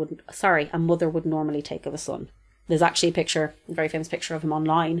mother would normally take of a son. There's actually a picture, a very famous picture of him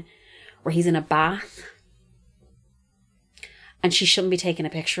online, where he's in a bath. And she shouldn't be taking a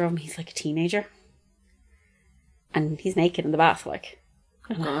picture of him. He's like a teenager. And he's naked in the bath, like.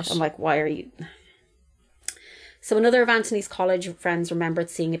 Oh, gosh. I'm like, why are you... So another of Anthony's college friends remembered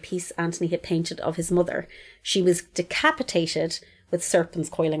seeing a piece Anthony had painted of his mother. She was decapitated with serpents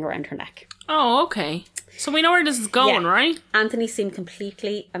coiling around her neck. Oh, okay. So we know where this is going, right? Anthony seemed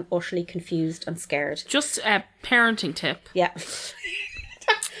completely and utterly confused and scared. Just a parenting tip. Yeah.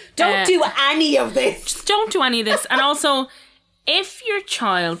 Don't do any of this. Just don't do any of this. And also, if your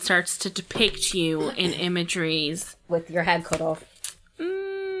child starts to depict you in imageries... with your head cut off.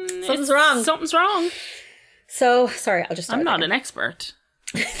 Something's wrong. Something's wrong. So, sorry, I'll just start I'm not again. an expert.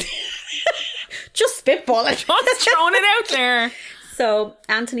 Just spitball it. Just throwing it out there. So,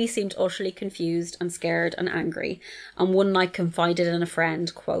 Anthony seemed utterly confused and scared and angry, and one night confided in a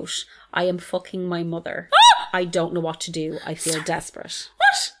friend, quote, I am fucking my mother. I don't know what to do. I feel desperate.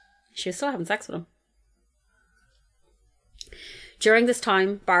 What? She was still having sex with him. During this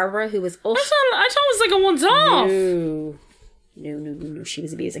time, Barbara, who was... I thought it was like a once-off. No. She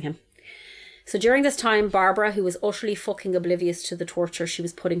was abusing him. So during this time, Barbara, who was utterly fucking oblivious to the torture she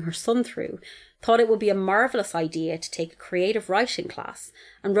was putting her son through, thought it would be a marvellous idea to take a creative writing class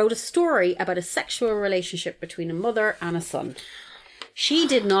and wrote a story about a sexual relationship between a mother and a son. She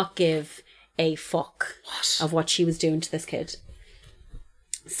did not give a fuck of what she was doing to this kid.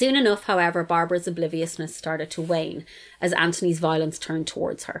 Soon enough, however, Barbara's obliviousness started to wane as Anthony's violence turned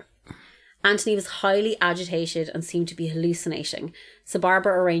towards her. Anthony was highly agitated and seemed to be hallucinating, so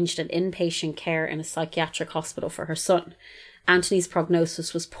Barbara arranged an inpatient care in a psychiatric hospital for her son. Anthony's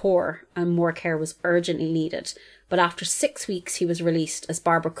prognosis was poor and more care was urgently needed, but after 6 weeks he was released as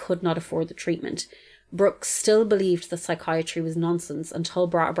Barbara could not afford the treatment. Brooks still believed that psychiatry was nonsense and told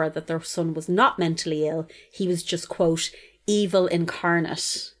Barbara that their son was not mentally ill, he was just, quote, evil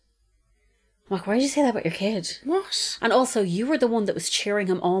incarnate. I'm like, why did you say that about your kid? What? And also, you were the one that was cheering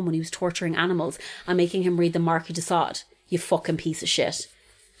him on when he was torturing animals and making him read the Marquis de Sade. You fucking piece of shit.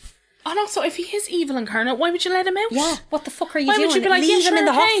 And also, if he is evil incarnate, why would you let him out? Yeah, what the fuck are you Why doing? would you be like, leave yeah, him in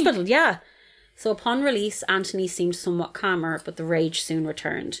the sure, okay. hospital, yeah. So upon release, Anthony seemed somewhat calmer, but the rage soon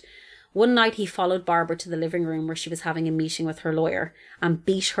returned. One night he followed Barbara to the living room where she was having a meeting with her lawyer and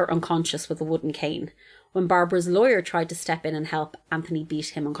beat her unconscious with a wooden cane. When Barbara's lawyer tried to step in and help, Anthony beat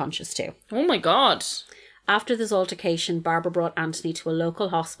him unconscious too. Oh my God. After this altercation, Barbara brought Anthony to a local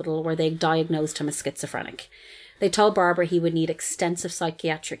hospital where they diagnosed him as schizophrenic. They told Barbara he would need extensive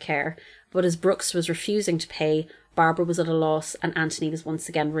psychiatric care, but as Brooks was refusing to pay, Barbara was at a loss and Anthony was once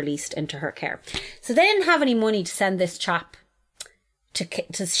again released into her care. So they didn't have any money to send this chap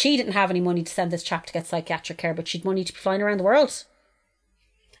she didn't have any money to send this chap to get psychiatric care, but she'd money to be flying around the world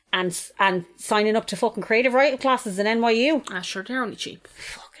and signing up to fucking creative writing classes in NYU. Ah, sure, they're only cheap.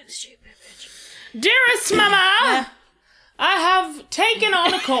 Fucking stupid bitch. Dearest Mama, I have taken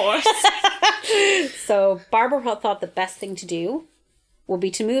on a course. So Barbara thought the best thing to do would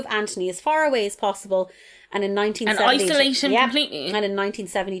be to move Anthony as far away as possible, and in 1972, and isolate him completely. And in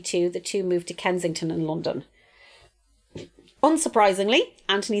 1972, the two moved to Kensington in London. Unsurprisingly,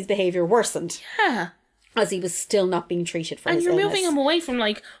 Anthony's behaviour worsened. Yeah. As he was still not being treated for his illness. And you're moving him away from,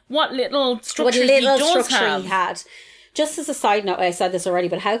 like, what little structure he had. Just as a side note, I said this already,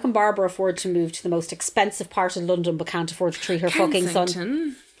 but how can Barbara afford to move to the most expensive part of London but can't afford to treat her fucking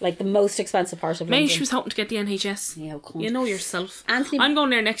son? Like, the most expensive part of London. Maybe she was hoping to get the NHS. Yeah, you know yourself. Anthony, I'm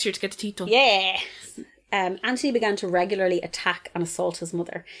going there next year to get the teeth done. Yeah. Anthony began to regularly attack and assault his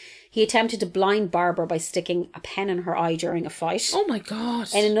mother. He attempted to blind Barbara by sticking a pen in her eye during a fight. Oh my God.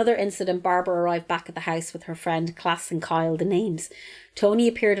 In another incident, Barbara arrived back at the house with her friend Class and Kyle, the names. Tony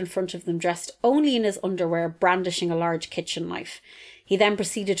appeared in front of them dressed only in his underwear, brandishing a large kitchen knife. He then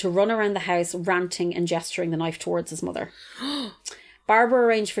proceeded to run around the house, ranting and gesturing the knife towards his mother. Barbara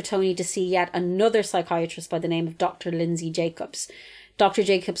arranged for Tony to see yet another psychiatrist by the name of Dr. Lindsay Jacobs. Dr.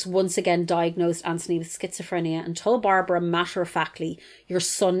 Jacobs once again diagnosed Anthony with schizophrenia and told Barbara matter-of-factly, "Your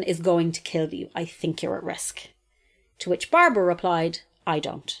son is going to kill you. I think you're at risk." To which Barbara replied, "I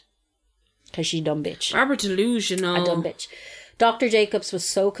don't." Because she's a dumb bitch. Barbara delusional. A dumb bitch. Dr. Jacobs was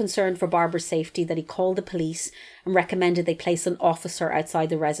so concerned for Barbara's safety that he called the police and recommended they place an officer outside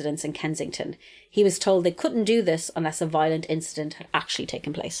the residence in Kensington. He was told they couldn't do this unless a violent incident had actually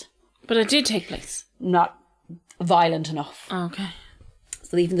taken place. But it did take place. Not violent enough. Okay.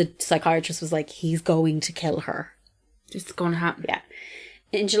 So even the psychiatrist was like, he's going to kill her. It's going to happen. Yeah.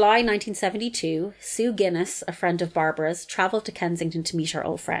 In July 1972, Sue Guinness, a friend of Barbara's, travelled to Kensington to meet her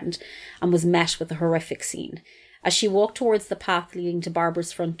old friend and was met with a horrific scene. As she walked towards the path leading to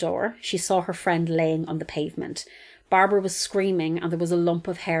Barbara's front door, she saw her friend laying on the pavement. Barbara was screaming and there was a lump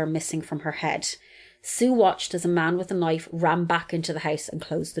of hair missing from her head. Sue watched as a man with a knife ran back into the house and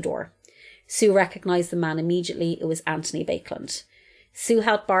closed the door. Sue recognised the man immediately. It was Anthony Bakeland. Sue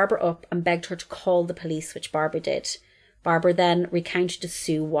helped Barbara up and begged her to call the police, which Barbara did. Barbara then recounted to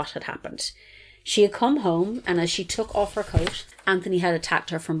Sue what had happened. She had come home, and as she took off her coat, Anthony had attacked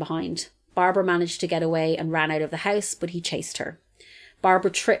her from behind. Barbara managed to get away and ran out of the house, but he chased her.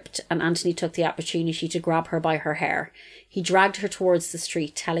 Barbara tripped, and Anthony took the opportunity to grab her by her hair. He dragged her towards the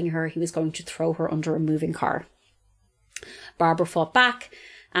street, telling her he was going to throw her under a moving car. Barbara fought back.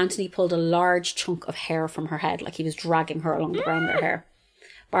 Anthony pulled a large chunk of hair from her head, like he was dragging her along the ground with her hair.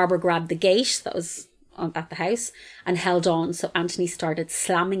 Barbara grabbed the gate that was at the house and held on, so Anthony started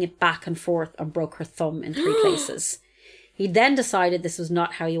slamming it back and forth and broke her thumb in 3 places. He then decided this was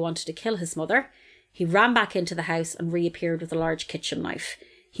not how he wanted to kill his mother. He ran back into the house and reappeared with a large kitchen knife.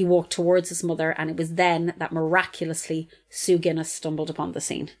 He walked towards his mother, and it was then that miraculously Sue Guinness stumbled upon the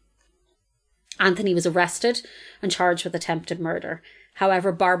scene. Anthony was arrested and charged with attempted murder.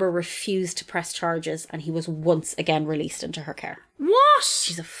 However, Barbara refused to press charges and he was once again released into her care. What?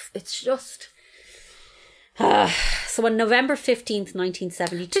 It's just... So on November 15th,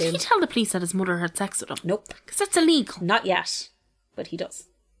 1972... Did he tell the police that his mother had sex with him? Nope. Because that's illegal. Not yet, but he does.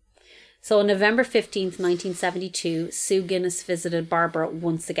 So on November 15th, 1972, Sue Guinness visited Barbara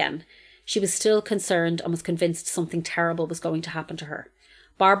once again. She was still concerned and was convinced something terrible was going to happen to her.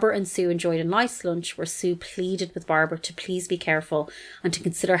 Barbara and Sue enjoyed a nice lunch where Sue pleaded with Barbara to please be careful and to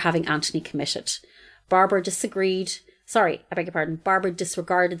consider having Anthony committed. Barbara disagreed. Barbara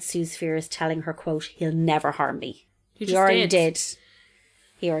disregarded Sue's fears, telling her, quote, "He'll never harm me." He already did.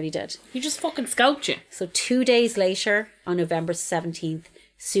 He already did. He just fucking scalped you. So 2 days later, on November 17th,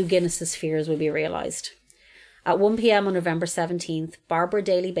 Sue Guinness's fears will be realised. At 1 p.m. on November 17th, Barbara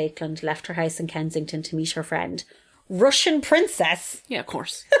Daly Bakeland left her house in Kensington to meet her friend, Russian princess. Yeah, of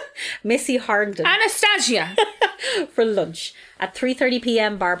course. Missy Harnden. Anastasia. For lunch. At 3:30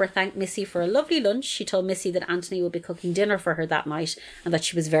 p.m, Barbara thanked Missy for a lovely lunch. She told Missy that Anthony would be cooking dinner for her that night and that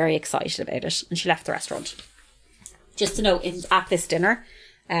she was very excited about it. And she left the restaurant. Just to note, at this dinner,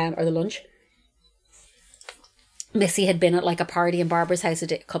 or the lunch, Missy had been at like a party in Barbara's house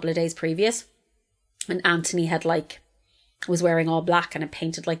a couple of days previous. And Anthony had was wearing all black and had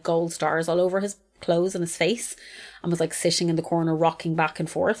painted like gold stars all over clothes on his face and was like sitting in the corner rocking back and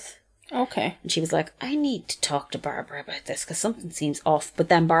forth. Okay. And she was like, I need to talk to Barbara about this because something seems off. But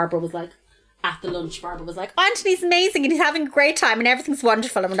then Barbara was like, at the lunch, Barbara was like, Anthony's amazing and he's having a great time and everything's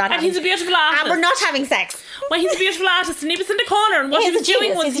wonderful and we're not he's a beautiful artist. And we're not having sex. Well, he's a beautiful artist and he was in the corner and what he was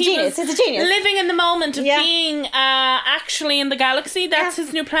doing was he was living in the moment of being actually in the galaxy. That's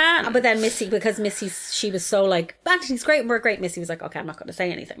his new plan. But then Missy, because she was so like, Anthony's great and we're great, Missy was like, okay, I'm not going to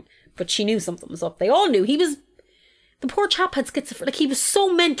say anything. But she knew something was up. They all knew. The poor chap had schizophrenia. Like, he was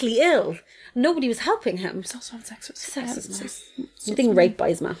so mentally ill. Nobody was helping him. He was also having sex with He's being raped by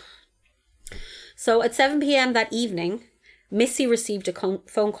his man. So at 7 p.m. that evening, Missy received a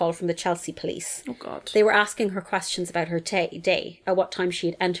phone call from the Chelsea police. Oh, God. They were asking her questions about her day, at what time she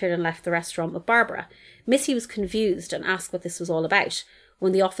had entered and left the restaurant with Barbara. Missy was confused and asked what this was all about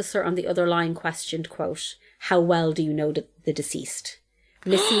when the officer on the other line questioned, quote, how well do you know the deceased?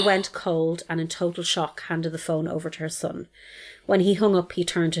 Missy went cold and in total shock handed the phone over to her son. When he hung up, he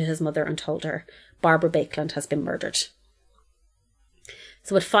turned to his mother and told her, Barbara Bakeland has been murdered.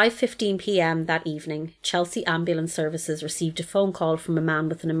 So at 5:15 p.m. that evening, Chelsea Ambulance Services received a phone call from a man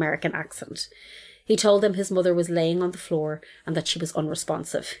with an American accent. He told them his mother was laying on the floor and that she was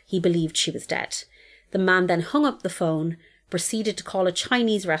unresponsive. He believed she was dead. The man then hung up the phone, proceeded to call a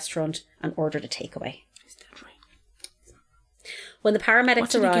Chinese restaurant and ordered a takeaway. When the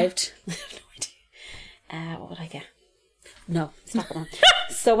paramedics arrived... I have no idea. What would I get? No, it's not going on.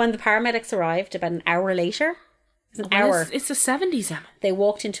 So when the paramedics arrived about an hour later... It's the 70s, Emma. They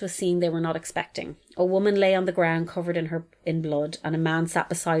walked into a scene they were not expecting. A woman lay on the ground covered in blood and a man sat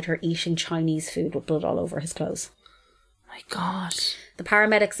beside her eating Chinese food with blood all over his clothes. My God. The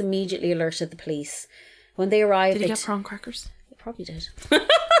paramedics immediately alerted the police. When they arrived... Did he get prawn crackers? They probably did.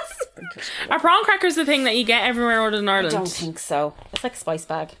 Are prawn crackers the thing that you get everywhere other than Ireland? I don't think so. It's like a spice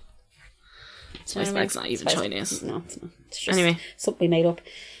bag. Spice bag's not even Chinese. No, it's not. It's just anyway, something we made up.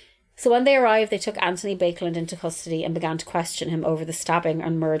 So when they arrived, they took Anthony Bakeland into custody and began to question him over the stabbing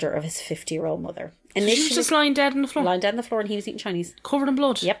and murder of his 50-year-old mother. Initially, she was just lying dead on the floor? Lying dead on the floor and he was eating Chinese. Covered in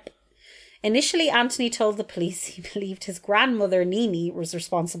blood? Yep. Initially, Anthony told the police he believed his grandmother, Nini, was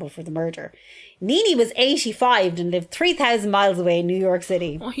responsible for the murder. Nini was 85 and lived 3,000 miles away in New York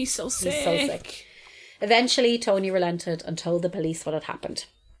City. Oh, he's so sick. He's so sick. Eventually, Tony relented and told the police what had happened.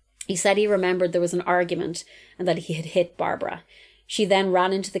 He said he remembered there was an argument and that he had hit Barbara. She then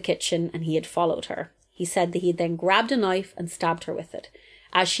ran into the kitchen and he had followed her. He said that he had then grabbed a knife and stabbed her with it.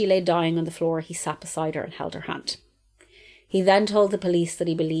 As she lay dying on the floor, he sat beside her and held her hand. He then told the police that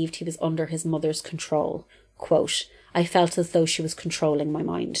he believed he was under his mother's control. Quote, I felt as though she was controlling my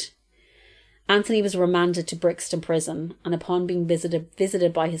mind. Anthony was remanded to Brixton Prison, and upon being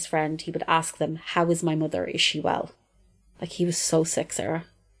visited by his friend, he would ask them, how is my mother? Is she well? Like, he was so sick, Sarah.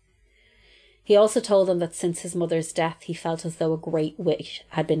 He also told them that since his mother's death, he felt as though a great weight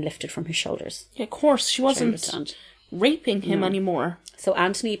had been lifted from his shoulders. Yeah, of course, she wasn't raping him anymore. So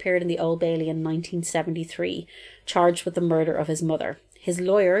Anthony appeared in the Old Bailey in 1973, charged with the murder of his mother. His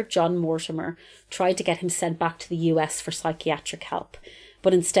lawyer, John Mortimer, tried to get him sent back to the US for psychiatric help,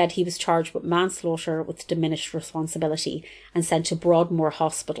 but instead he was charged with manslaughter with diminished responsibility and sent to Broadmoor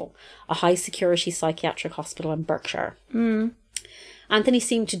Hospital, a high-security psychiatric hospital in Berkshire. Anthony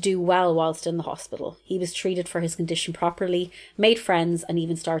seemed to do well whilst in the hospital. He was treated for his condition properly, made friends, and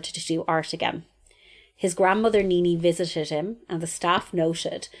even started to do art again. His grandmother Nini visited him, and the staff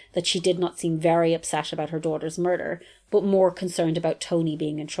noted that she did not seem very upset about her daughter's murder, but more concerned about Tony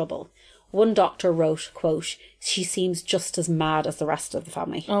being in trouble. One doctor wrote, quote, she seems just as mad as the rest of the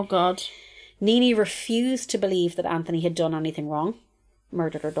family. Oh, God. Nini refused to believe that Anthony had done anything wrong.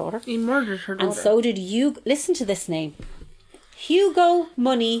 Murdered her daughter. He murdered her daughter. And so did listen to this name. Hugo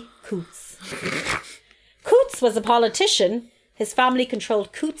Money Coates. Coates was a politician. His family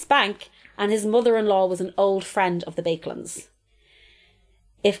controlled Coates Bank, and his mother-in-law was an old friend of the Bakelands.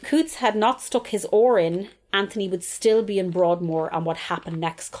 If Coates had not stuck his oar in, Anthony would still be in Broadmoor and what happened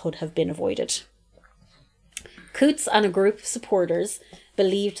next could have been avoided. Coates and a group of supporters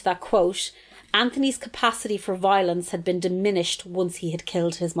believed that, quote, Anthony's capacity for violence had been diminished once he had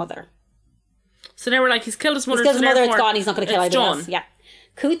killed his mother. So they were like, he's killed his mother. He's killed his mother, it's gone, he's not going to kill anyone else. Yeah.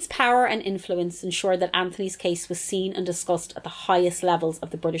 Coates' power and influence ensured that Anthony's case was seen and discussed at the highest levels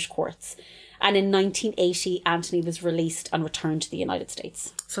of the British courts. And in 1980, Anthony was released and returned to the United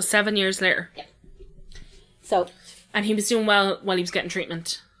States. So 7 years later. Yeah. So. And he was doing well while he was getting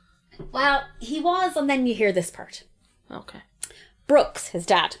treatment. Well, he was, and then you hear this part. Okay. Brooks, his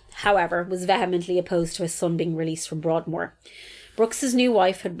dad, however, was vehemently opposed to his son being released from Broadmoor. Brooks's new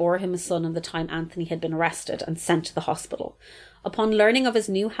wife had bore him a son at the time Anthony had been arrested and sent to the hospital. Upon learning of his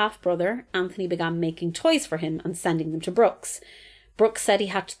new half-brother, Anthony began making toys for him and sending them to Brooks. Brooks said he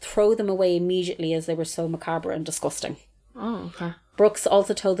had to throw them away immediately as they were so macabre and disgusting. Oh, okay. Brooks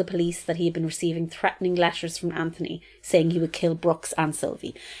also told the police that he had been receiving threatening letters from Anthony saying he would kill Brooks and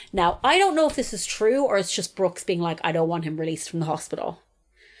Sylvie. Now, I don't know if this is true or it's just Brooks being like, I don't want him released from the hospital.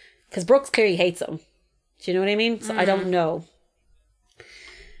 Because Brooks clearly hates him. Do you know what I mean? So I don't know.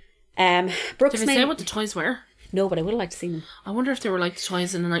 Brooks Did they say what the toys were? No, but I would have liked to see them. I wonder if they were like the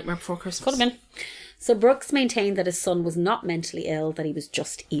toys in The Nightmare Before Christmas. Could have been. So Brooks maintained that his son was not mentally ill, that he was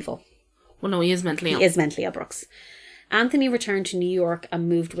just evil. Well, no, he is mentally ill. He is mentally ill, Brooks. Anthony returned to New York and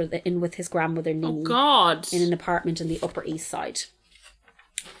moved in with his grandmother, Nini. Oh, God. In an apartment in the Upper East Side.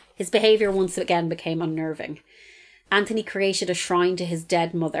 His behaviour once again became unnerving. Anthony created a shrine to his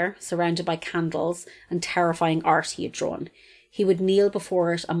dead mother, surrounded by candles and terrifying art he had drawn. He would kneel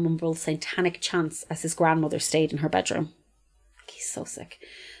before it and mumble satanic chants as his grandmother stayed in her bedroom. He's so sick.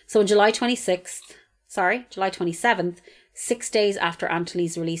 So on July 27th, 6 days after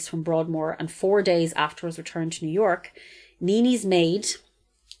Anthony's release from Broadmoor and 4 days after his return to New York, Nini's maid,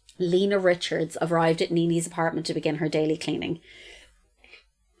 Lena Richards, arrived at Nini's apartment to begin her daily cleaning.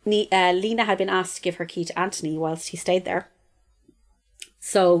 Lena had been asked to give her key to Anthony whilst he stayed there.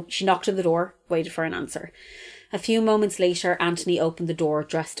 So she knocked on the door, waited for an answer. A few moments later, Anthony opened the door,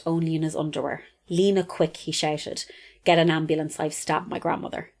 dressed only in his underwear. "Lena, quick," he shouted. "Get an ambulance, I've stabbed my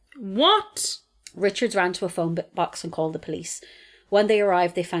grandmother." What? Richards ran to a phone box and called the police. When they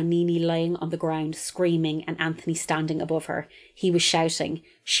arrived, they found Nini lying on the ground, screaming, and Anthony standing above her. He was shouting,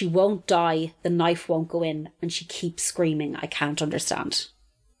 "She won't die, the knife won't go in," and she keeps screaming, "I can't understand."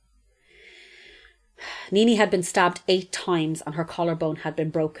 Nini had been stabbed 8 times and her collarbone had been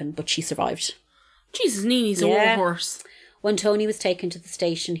broken, but she survived. Jesus, Nini's a warhorse. When Tony was taken to the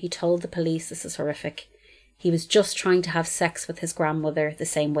station, he told the police, this is horrific, he was just trying to have sex with his grandmother the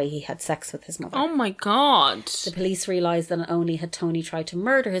same way he had sex with his mother. Oh my God. The police realised that not only had Tony tried to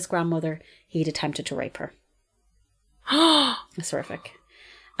murder his grandmother, he'd attempted to rape her. It's horrific.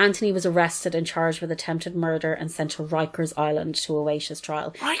 Anthony was arrested and charged with attempted murder and sent to Rikers Island to await his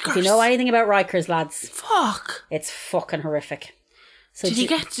trial. Rikers? If you know anything about Rikers, lads, Fuck. it's fucking horrific. So Did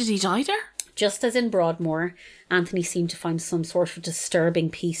he die there? Just as in Broadmoor, Anthony seemed to find some sort of disturbing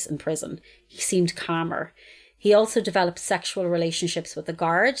peace in prison. He seemed calmer. He also developed sexual relationships with a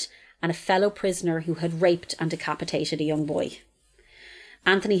guard and a fellow prisoner who had raped and decapitated a young boy.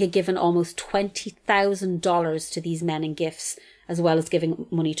 Anthony had given almost $20,000 to these men in gifts, as well as giving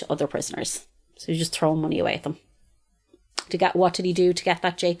money to other prisoners. So he just throwing money away at them. What did he do to get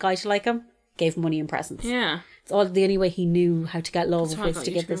that Jake guy to like him? Gave money and presents. Yeah. It's all the only way he knew how to get love That's why I was got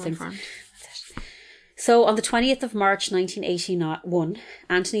to you give be this my thing. friend. So on the 20th of March 1981,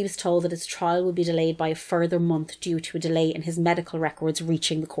 Anthony was told that his trial would be delayed by a further month due to a delay in his medical records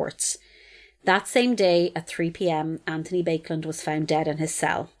reaching the courts. That same day at 3 p.m, Anthony Bakeland was found dead in his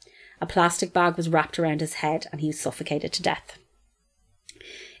cell. A plastic bag was wrapped around his head and he was suffocated to death.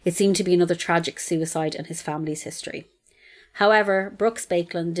 It seemed to be another tragic suicide in his family's history. However, Brooks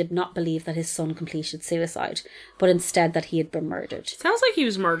Bakeland did not believe that his son completed suicide, but instead that he had been murdered. Sounds like he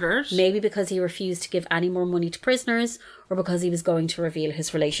was murdered. Maybe because he refused to give any more money to prisoners, or because he was going to reveal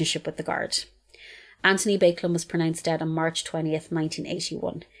his relationship with the guard. Anthony Bakeland was pronounced dead on March 20th,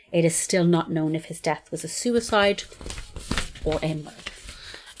 1981. It is still not known if his death was a suicide or a murder.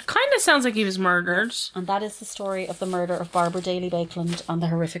 Kind of sounds like he was murdered. And that is the story of the murder of Barbara Daly Bakeland and the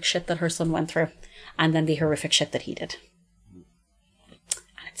horrific shit that her son went through, and then the horrific shit that he did.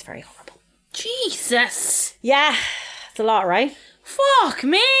 It's very horrible. Jesus. Yeah, it's a lot, right? Fuck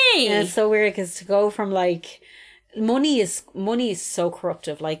me. And it's so weird because to go from like money is so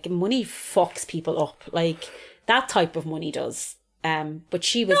corruptive. Like money fucks people up. Like that type of money does. But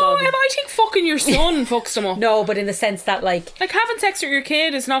she was. No, I think fucking your son fucks them up. No, but in the sense that like having sex with your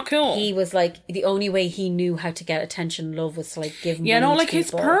kid is not cool. He was like the only way he knew how to get attention and love was to like give money. Yeah, no, like to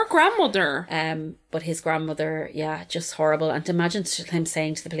his people. poor grandmother. But his grandmother, yeah, just horrible. And to imagine him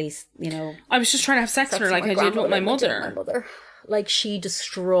saying to the police, you know, I was just trying to have sex with her like I did with my mother. Like she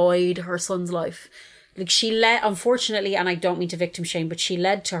destroyed her son's life. Like she led, unfortunately, and I don't mean to victim shame, but she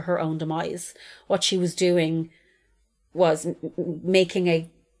led to her own demise. What she was doing was making a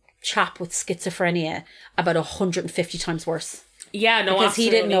chap with schizophrenia about 150 times worse. Yeah, no, because absolutely. he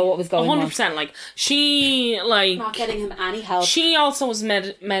didn't know what was going 100%, on. like she like Not getting him any help. She also was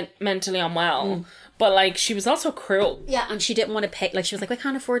mentally unwell, but like she was also cruel. Yeah, and she didn't want to pay. Like she was like, "I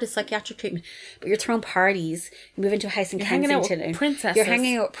can't afford this psychiatric treatment." But you're throwing parties. You move into a house in Kensington. Hanging out with princesses. You're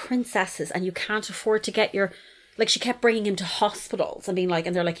hanging out with princesses, and you can't afford to get your. Like she kept bringing him to hospitals and being like,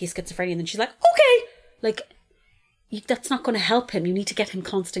 and they're like, he's schizophrenia, and then she's like, okay, like. that's not going to help him. You need to get him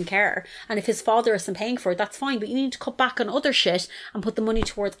constant care. And if his father isn't paying for it, that's fine. But you need to cut back on other shit and put the money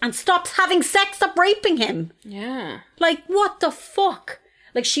towards, and stop having sex, stop raping him. Yeah. Like, what the fuck?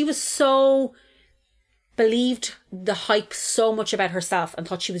 Like, she was so, believed the hype so much about herself and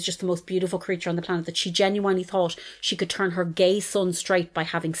thought she was just the most beautiful creature on the planet that she genuinely thought she could turn her gay son straight by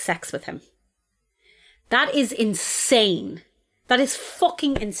having sex with him. That is insane. That is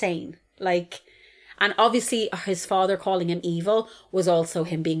fucking insane. Like, and obviously his father calling him evil was also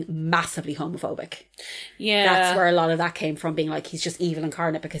him being massively homophobic. Yeah. That's where a lot of that came from, being like, he's just evil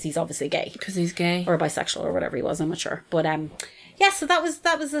incarnate because he's obviously gay. Because he's gay. Or bisexual or whatever he was, I'm not sure. But yeah, so that was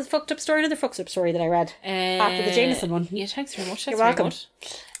a fucked up story, another fucked up story that I read after the Jameson one. Yeah, thanks very much. That's You're welcome.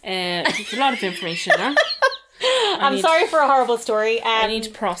 It's a lot of information there. I'm sorry for a horrible story. I need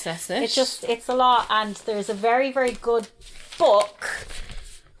to process it. It's a lot, and there's a very, very good book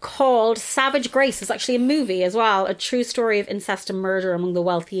called Savage Grace. It's actually a movie as well, a true story of incest and murder among the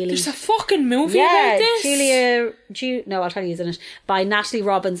wealthy elite. There's a fucking movie about this? I'll tell you who's in it, by Natalie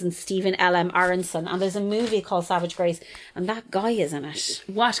Robbins and Stephen L.M. Aronson, and there's a movie called Savage Grace, and that guy is in it.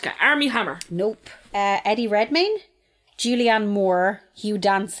 What guy? Armie Hammer. Nope. Eddie Redmayne, Julianne Moore, Hugh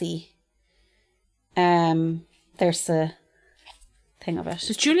Dancy. There's the thing of it.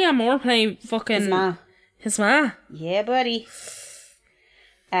 Does Julianne Moore play fucking... His ma? Yeah, buddy.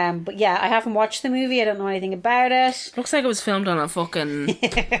 But yeah, I haven't watched the movie. I don't know anything about it. Looks like it was filmed on a fucking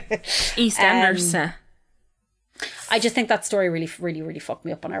EastEnders set. I just think that story really, really, really fucked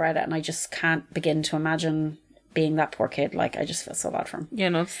me up when I read it, and I just can't begin to imagine being that poor kid. Like, I just feel so bad for him. Yeah,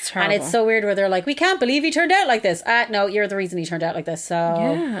 no, it's terrible. And it's so weird where they're like, we can't believe he turned out like this. No, you're the reason he turned out like this. So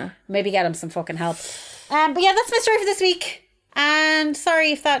yeah, maybe get him some fucking help. But yeah, that's my story for this week. And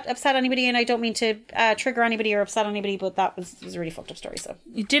sorry if that upset anybody, and I don't mean to trigger anybody or upset anybody, but that was a really fucked up story. So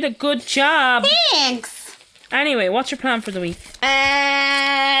you did a good job. Thanks. Anyway, what's your plan for the week?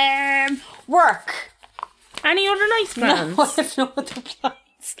 Work. Any other nice plans? No, I have no other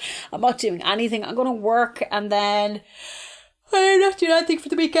plans. I'm not doing anything. I'm going to work, and then I'm not doing anything for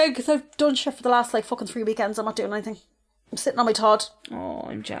the weekend because I've done shit for the last like fucking 3 weekends. I'm not doing anything. I'm sitting on my Todd. Oh,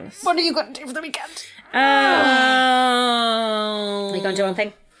 I'm jealous. What are you going to do for the weekend? Are you going to do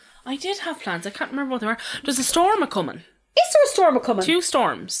anything? I did have plans. I can't remember what they were. There's a storm a-coming. Is there a storm a-coming? 2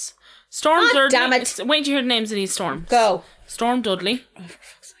 storms. Storm Dudley. Damn it. Wait to hear the names of these storms. Go. Storm Dudley. Oh, for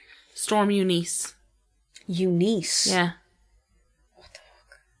fuck's sake. Storm Eunice. Eunice? Yeah. What the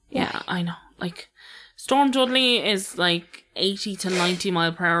fuck? Yeah, I know. Like, Storm Dudley is like 80 to 90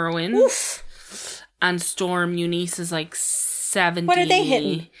 mile per hour winds. Oof. And Storm Eunice is like 70. When are they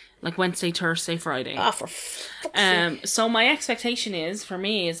hitting? Like Wednesday, Thursday, Friday. Oh, for fuck's sake. So my expectation is, for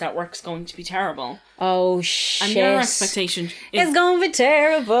me, is that work's going to be terrible. Oh, shit. And your expectation is... It's going to be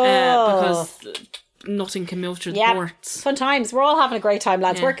terrible. Because nothing can move through the ports. Fun times. We're all having a great time,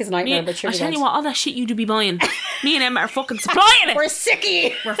 lads. Yeah. Work is a nightmare, but sure I tell you what, all that shit you do be buying, me and Emma are fucking supplying it. We're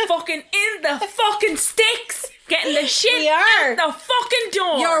sicky. We're fucking in the fucking sticks. Getting the shit We are. out the fucking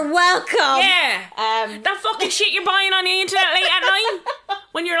door. You're welcome. Yeah. That fucking shit you're buying on the internet late at night.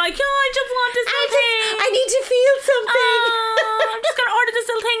 When you're like, oh, I just want this little thing. I need to feel something. I'm just going to order this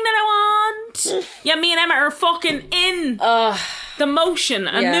little thing that I want. Yeah, me and Emma are fucking in the motion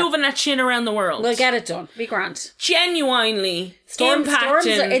and moving that shit around the world. We'll get it done. Be grand. Genuinely Storms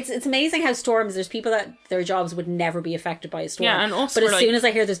impacting. it's amazing how storms, there's people that their jobs would never be affected by a storm. Yeah, and us, but as we're soon like- as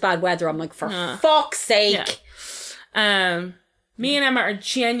I hear there's bad weather, I'm like, for fuck's sake. Yeah. Me and Emma are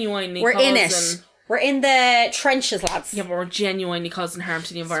genuinely We're causing... in it. We're in the trenches, lads. Yeah, but we're genuinely causing harm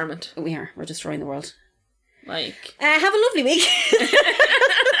to the environment. We are. We're destroying the world. Like... Have a lovely week.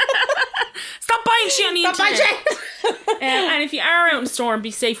 Stop buying shit on the Stop buying internet. shit. And if you are out in a storm,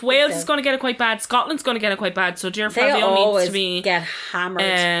 be safe. Wales is going to get it quite bad. Scotland's going to get it quite bad. So dear They Fabio always needs to be get hammered.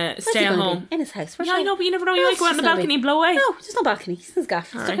 Where's stay he at gonna home. be? In his house. Yeah, I know, but you never know. You might go out on the balcony and blow away. No, there's no balcony. He's in his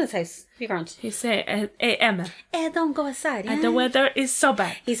gaff. He's stuck right. in his house. Be grand. He say, Emma, Don't go outside. and the weather is so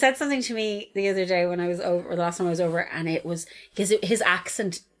bad. He said something to me the other day when I was over, or the last time I was over, and it was his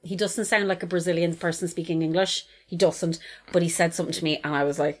accent. He doesn't sound like a Brazilian person speaking English. He doesn't. But he said something to me, and I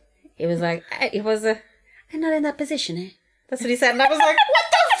was like, I'm not in that position, eh? That's what he said, and I was like, what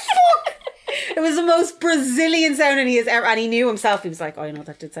the fuck? It was the most Brazilian sounding he has ever, and he knew himself. He was like, oh, you know,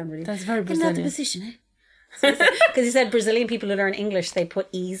 that did sound really. That's very I'm not in Brazilian. the position, eh? Because he said Brazilian people who learn English, they put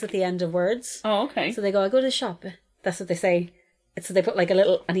E's at the end of words. Oh, okay. So they go, I go to the shop. That's what they say. So they put like a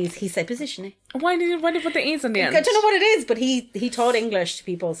little, and he said position, eh? Why did you put the E's on the end? I don't know what it is, but he taught English to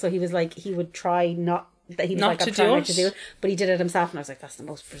people, so he was like, he would try not, that he was Not like, I'm to trying do not to it. do it. But he did it himself, and I was like, that's the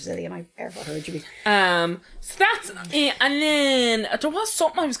most Brazilian I've ever heard you be. So that's it. And then there was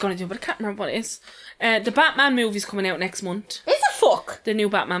something I was going to do, but I can't remember what it is. The Batman movie's coming out next month. Is it fuck? The new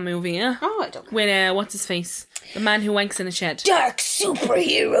Batman movie, yeah. Oh, I don't know. With what's his face? The man who wanks in a shed. Dark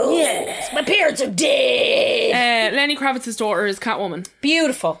superhero. Yes, my parents are dead. Lenny Kravitz's daughter is Catwoman.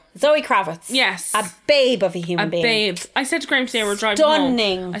 Beautiful. Zoe Kravitz. Yes. A babe of a human being. Babes. I said to Graham today, we're driving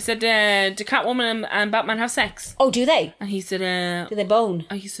Stunning. home. I said, do Catwoman and Batman have sex? Oh, do they? And he said, Do they bone?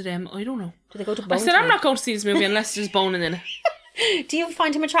 I said, I don't know. Do they go to I bone? said, I'm not going to see this movie unless there's boning in it. Do you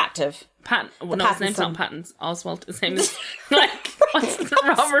find him attractive? Well, no, his name's Pattinson. not Patton. Oswald. His name is like what's it?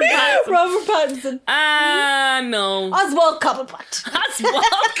 Robert Pattinson. Robert Pattinson. No. Oswald Cobblepot. Oswald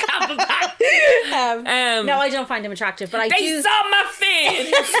Cobblepot. No, I don't find him attractive, but I They do. saw my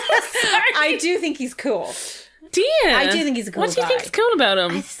face. I do think he's cool. Do you? I do think he's a cool What do you guy. think's cool about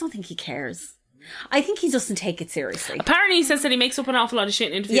him? I just don't think he cares. I think he doesn't take it seriously. Apparently, he says that he makes up an awful lot of shit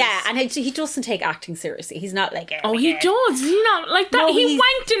in interviews. Yeah, and he doesn't take acting seriously. He's not like. Oh, he does. Is he not like that? No, he he's-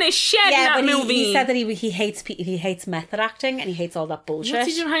 wanked in a shed in Yeah, that but movie. he said that he hates method acting and he hates all that bullshit. What's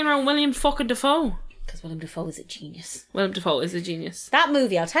he doing hanging around William fucking Dafoe? Because Willem Dafoe is a genius. Willem Dafoe is a genius. That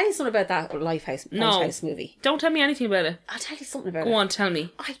movie, I'll tell you something about that Lighthouse movie. Don't tell me anything about it. I'll tell you something about it. Go on, tell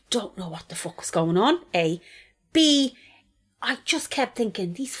me. I don't know what the fuck was going on. A. B. I just kept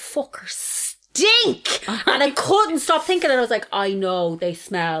thinking, these fuckers stink. And I couldn't stop thinking it. I was like, I know they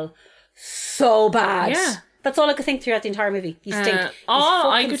smell so bad. Yeah. That's all I could think throughout the entire movie. You stink. These All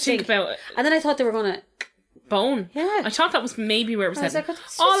I fucking could stink. think about And then I thought they were going to... bone. Yeah. I thought that was maybe where it was I was heading. like, it's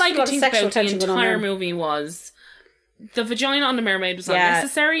just All I a lot could of think sexual about the tension going on entire there. movie was the vagina on the mermaid was Yeah,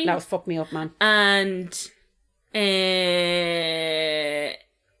 unnecessary. that was fucked me up, man. And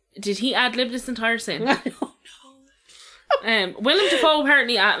did he ad-lib this entire scene? I don't know. Willem Dafoe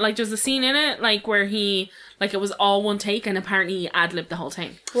apparently there's a scene in it where he it was all one take and apparently he ad-libbed the whole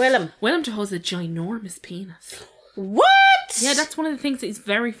thing. Willem. Willem Dafoe's a ginormous penis. What? Yeah, that's one of the things that he's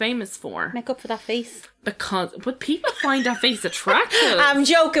very famous for. Make up for that face. But people find that face attractive. I'm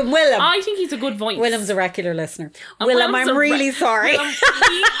joking, Willem. I think he's a good voice. Willem's a regular listener. Willem, Willem's I'm really sorry. Willem,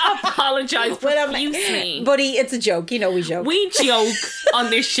 we apologise profusely. Buddy, it's a joke. You know we joke. We joke on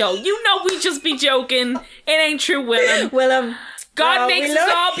this show. You know we just be joking. It ain't true, Willem. Willem. God no, makes we us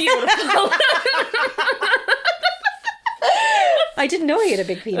love- all beautiful. I didn't know he had a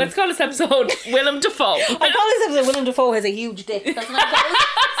big penis. Let's call this episode Willem Dafoe. I call this episode Willem Dafoe has a huge dick. That's what I call it.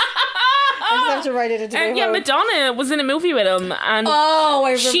 I just have to write it into my And yeah, phone. Madonna was in a movie with him, and Oh,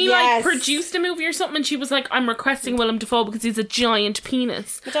 I remember. she yes. produced a movie or something. And she was like, "I'm requesting Willem Dafoe because he's a giant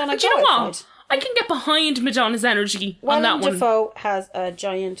penis." Madonna, and do you know go what? outside. I can get behind Madonna's energy on that Willem one. Dafoe has a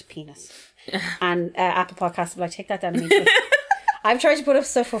giant penis. And Apple Podcasts will like, take that down immediately. I've tried to put up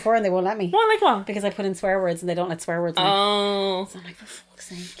stuff before and they won't let me. What, like what? Because I put in swear words and they don't let swear words in. Oh, So I'm like, for fuck's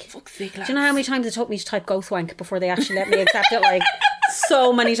sake. fuck's sake! Do you know how many times it took me to type ghost wank before they actually let me accept it? Like,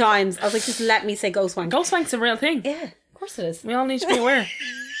 so many times. I was like, just let me say ghost wank. Ghost wank's a real thing. Yeah, of course it is. We all need to be aware.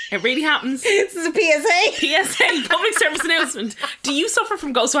 It really happens. This is a PSA. PSA, public service announcement. Do you suffer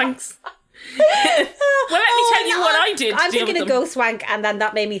from ghost wanks? Well, let me tell you what I did. to I'm deal thinking with of them. ghost wank, and then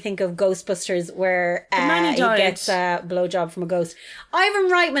that made me think of Ghostbusters, where man who he died. gets a blowjob from a ghost. Ivan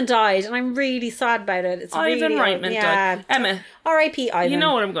Reitman died, and I'm really sad about it. It's Ivan really, Reitman died. Emma, R.I.P. Ivan. you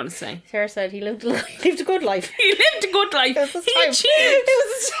know what I'm going to say. Sarah said he lived a good life. He lived a good life. It was He time. achieved. It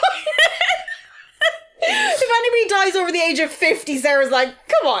was a time. If anybody dies over the age of 50, Sarah's like,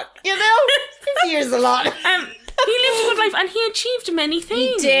 come on, 50 years is a lot. He lived a good life and he achieved many He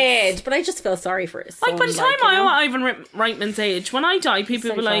things. did, but I just feel sorry for his son. Like, by the time I was Ivan Reitman's age, when I died, people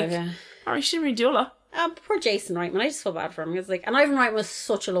were 35, like, yeah. alright, she didn't really do a lot. Poor Jason Reitman. I just feel bad for him. He was like, and Ivan Reitman was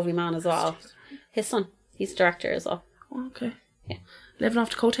such a lovely man as well. His son, he's a director as well. Okay. Yeah. Living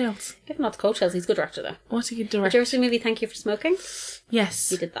off the coattails. Given not the coattails, he's a good director though. What's he Did you direct? ever see the movie Thank You for Smoking? Yes.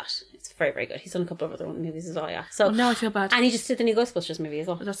 He did that. It's very, very good. He's done a couple of other movies as well, yeah. So Oh, now I feel bad. and he just did the new Ghostbusters movie as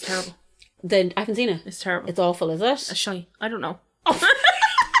well. That's terrible. Then I haven't seen it. It's terrible. It's awful, is it? a shy. I don't know.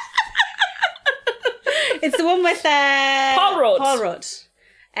 It's the one with Paul Rudd. Paul Rudd. This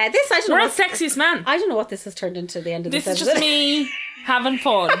I don't know. World's What, sexiest man. I don't know what this has turned into. The end of This this is episode. just me having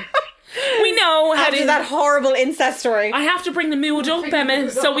fun. We know how After to. that horrible incest story. I have to bring the mood up, Emma,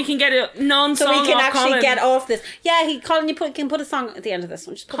 so we can get a non-song So we can off actually Colin. get off this. Yeah, Colin, you can put a song at the end of this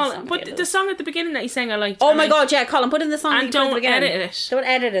one. Just put a song Colin, at but the end of the this. song at the beginning that he sang, I liked. Oh and my I- god, yeah, Colin, put in the song. And you put at the don't beginning. edit it. Don't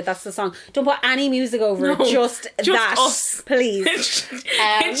edit it, that's the song. Don't put any music over it, No, just that. us. Please.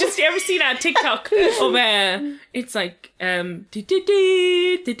 It's just, you ever see that TikTok of it's like and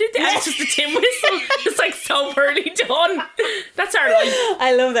it's just a tin whistle. It's like so poorly done. That's our life.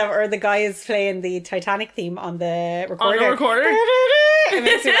 I love that. Or the guy is playing the Titanic theme on the recorder. On the recorder. It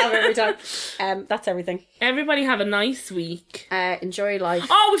makes me laugh every time. That's everything. Everybody have a nice week. Enjoy life.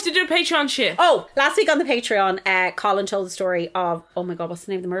 Oh, we have to do a Patreon shit. Oh, last week on the Patreon, Colin told the story of, oh my God, what's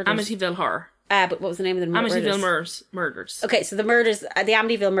the name of the murders? Amityville Horror. But what was the name of the murders? Amityville murders. Okay, so the murders, the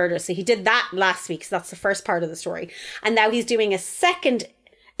Amityville murders. So he did that last week. So that's the first part of the story. And now he's doing a second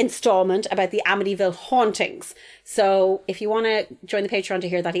installment about the Amityville hauntings. So if you want to join the Patreon to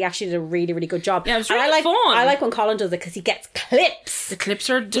hear that, he actually did a really, really good job. Yeah, it was And really fun. I like when Colin does it because he gets clips. The clips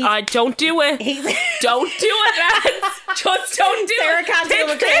are... don't do it. Don't do it, lads. Just don't do Sarah it. can't Take deal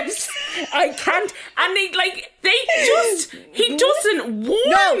with clips. I can't. And he doesn't warn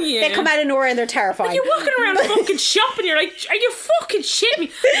No, you. they come out of nowhere and they're terrifying. You're walking around a fucking shop and you're like, are you fucking shitting me?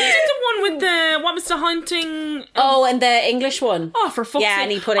 You did the one with what was the haunting? Oh, and the English one. Oh, for fuck's sake. Yeah,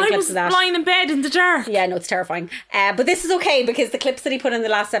 and he put in clips of that. I was lying in bed in the dark. Yeah, no, it's terrifying. But this is okay because the clips that he put in the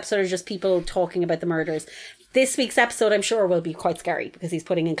last episode are just people talking about the murders. This week's episode, I'm sure, will be quite scary because he's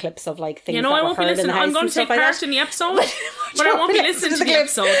putting in clips of like things that I were won't be heard in the listening. house. I'm going to take part in the episode, but I won't be listening to the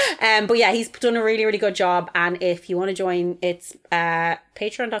episode. But yeah, he's done a really, really good job. And if you want to join, it's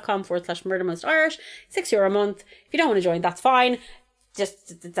patreon.com/murdermostirish. €6 a month. If you don't want to join, that's fine.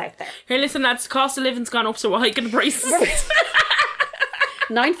 Just it's out there. Here, listen, lads. Cost of living's gone up, so we're hiking the prices.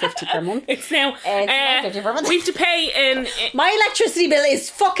 $9.50 per month. It's now $9.50 per month. we have to pay in My electricity bill is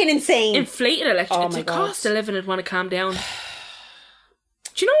fucking insane. inflated electricity. Oh my the God. cost of living would want to calm down. Do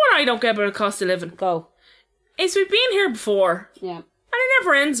you know what I don't get about the cost of living? Go. Is we've been here before, Yeah. and it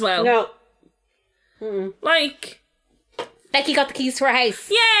never ends well. No. Like, Becky got the keys to her house.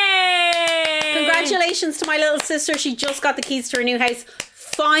 yay! Congratulations to my little sister. She just got the keys to her new house.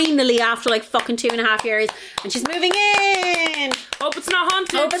 Finally, after like fucking 2.5 years. And she's moving in. Hope it's not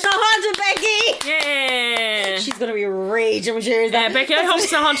haunted. Hope it's not haunted, Becky. Yeah. She's going to be raging when she hears that. Becky, I hope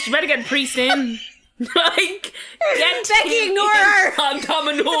it's not haunted. You better get a priest in. Like, get Becky, ignore her. on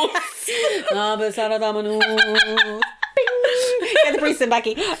dominoes. Get the priest in,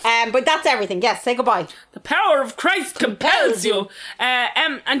 Becky. But that's everything. Yes, say goodbye. The power of Christ compels you.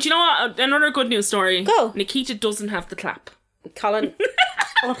 And do you know what? Another good news story. Go. Nikita doesn't have the clap. Colin,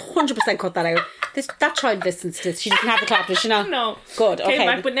 100% cut that out. That child listens to this. She doesn't have the clap, does she not? No. Good, okay. Came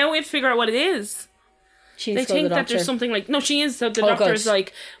back, but now we have to figure out what it is. She They needs to go to think the that doctor. there's something like... No, she is. So the Oh, doctor good. is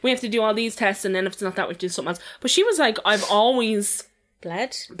like, we have to do all these tests, and then if it's not that, we have to do something else. But she was like, I've always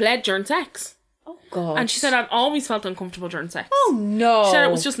Bled? bled during sex. Oh, God. And she said, I've always felt uncomfortable during sex. Oh, no. She said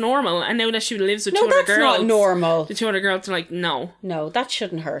it was just normal. And now that she lives with No, 200 that's girls... not normal. The 200 girls are like, no. No, that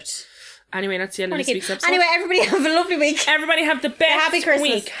shouldn't hurt. Anyway, that's the end of this week's episode. Anyway, everybody have a lovely week. Everybody have the best Happy Christmas.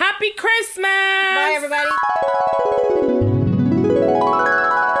 week. Happy Christmas! Bye, everybody.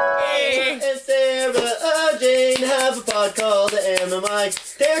 And Sarah Jane have a pod called the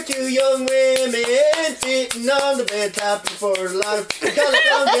MMI. They're two young women sitting on the bed tapping for a lot of color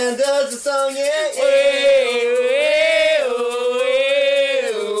song and does the song, yeah.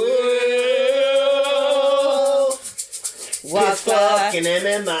 Piss fucking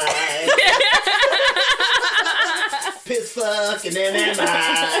MMI. Piss fucking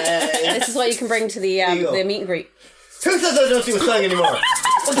MMI. This is what you can bring to the you go. meet and greet. Who says I don't do a song anymore?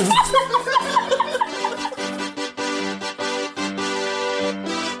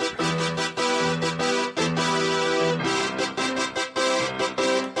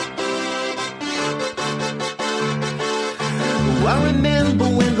 I remember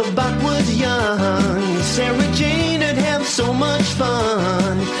when the buck was young, Sarah Jane would have so much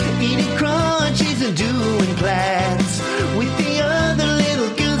fun, eating crunchies and doing plats with the other little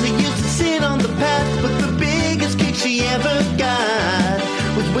girls that used to sit on the path. But the biggest kick she ever got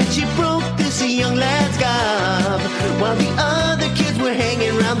was when she broke this young lad's gob, while the other kids were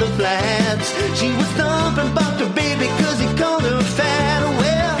hanging around the flats. She was thumping about her baby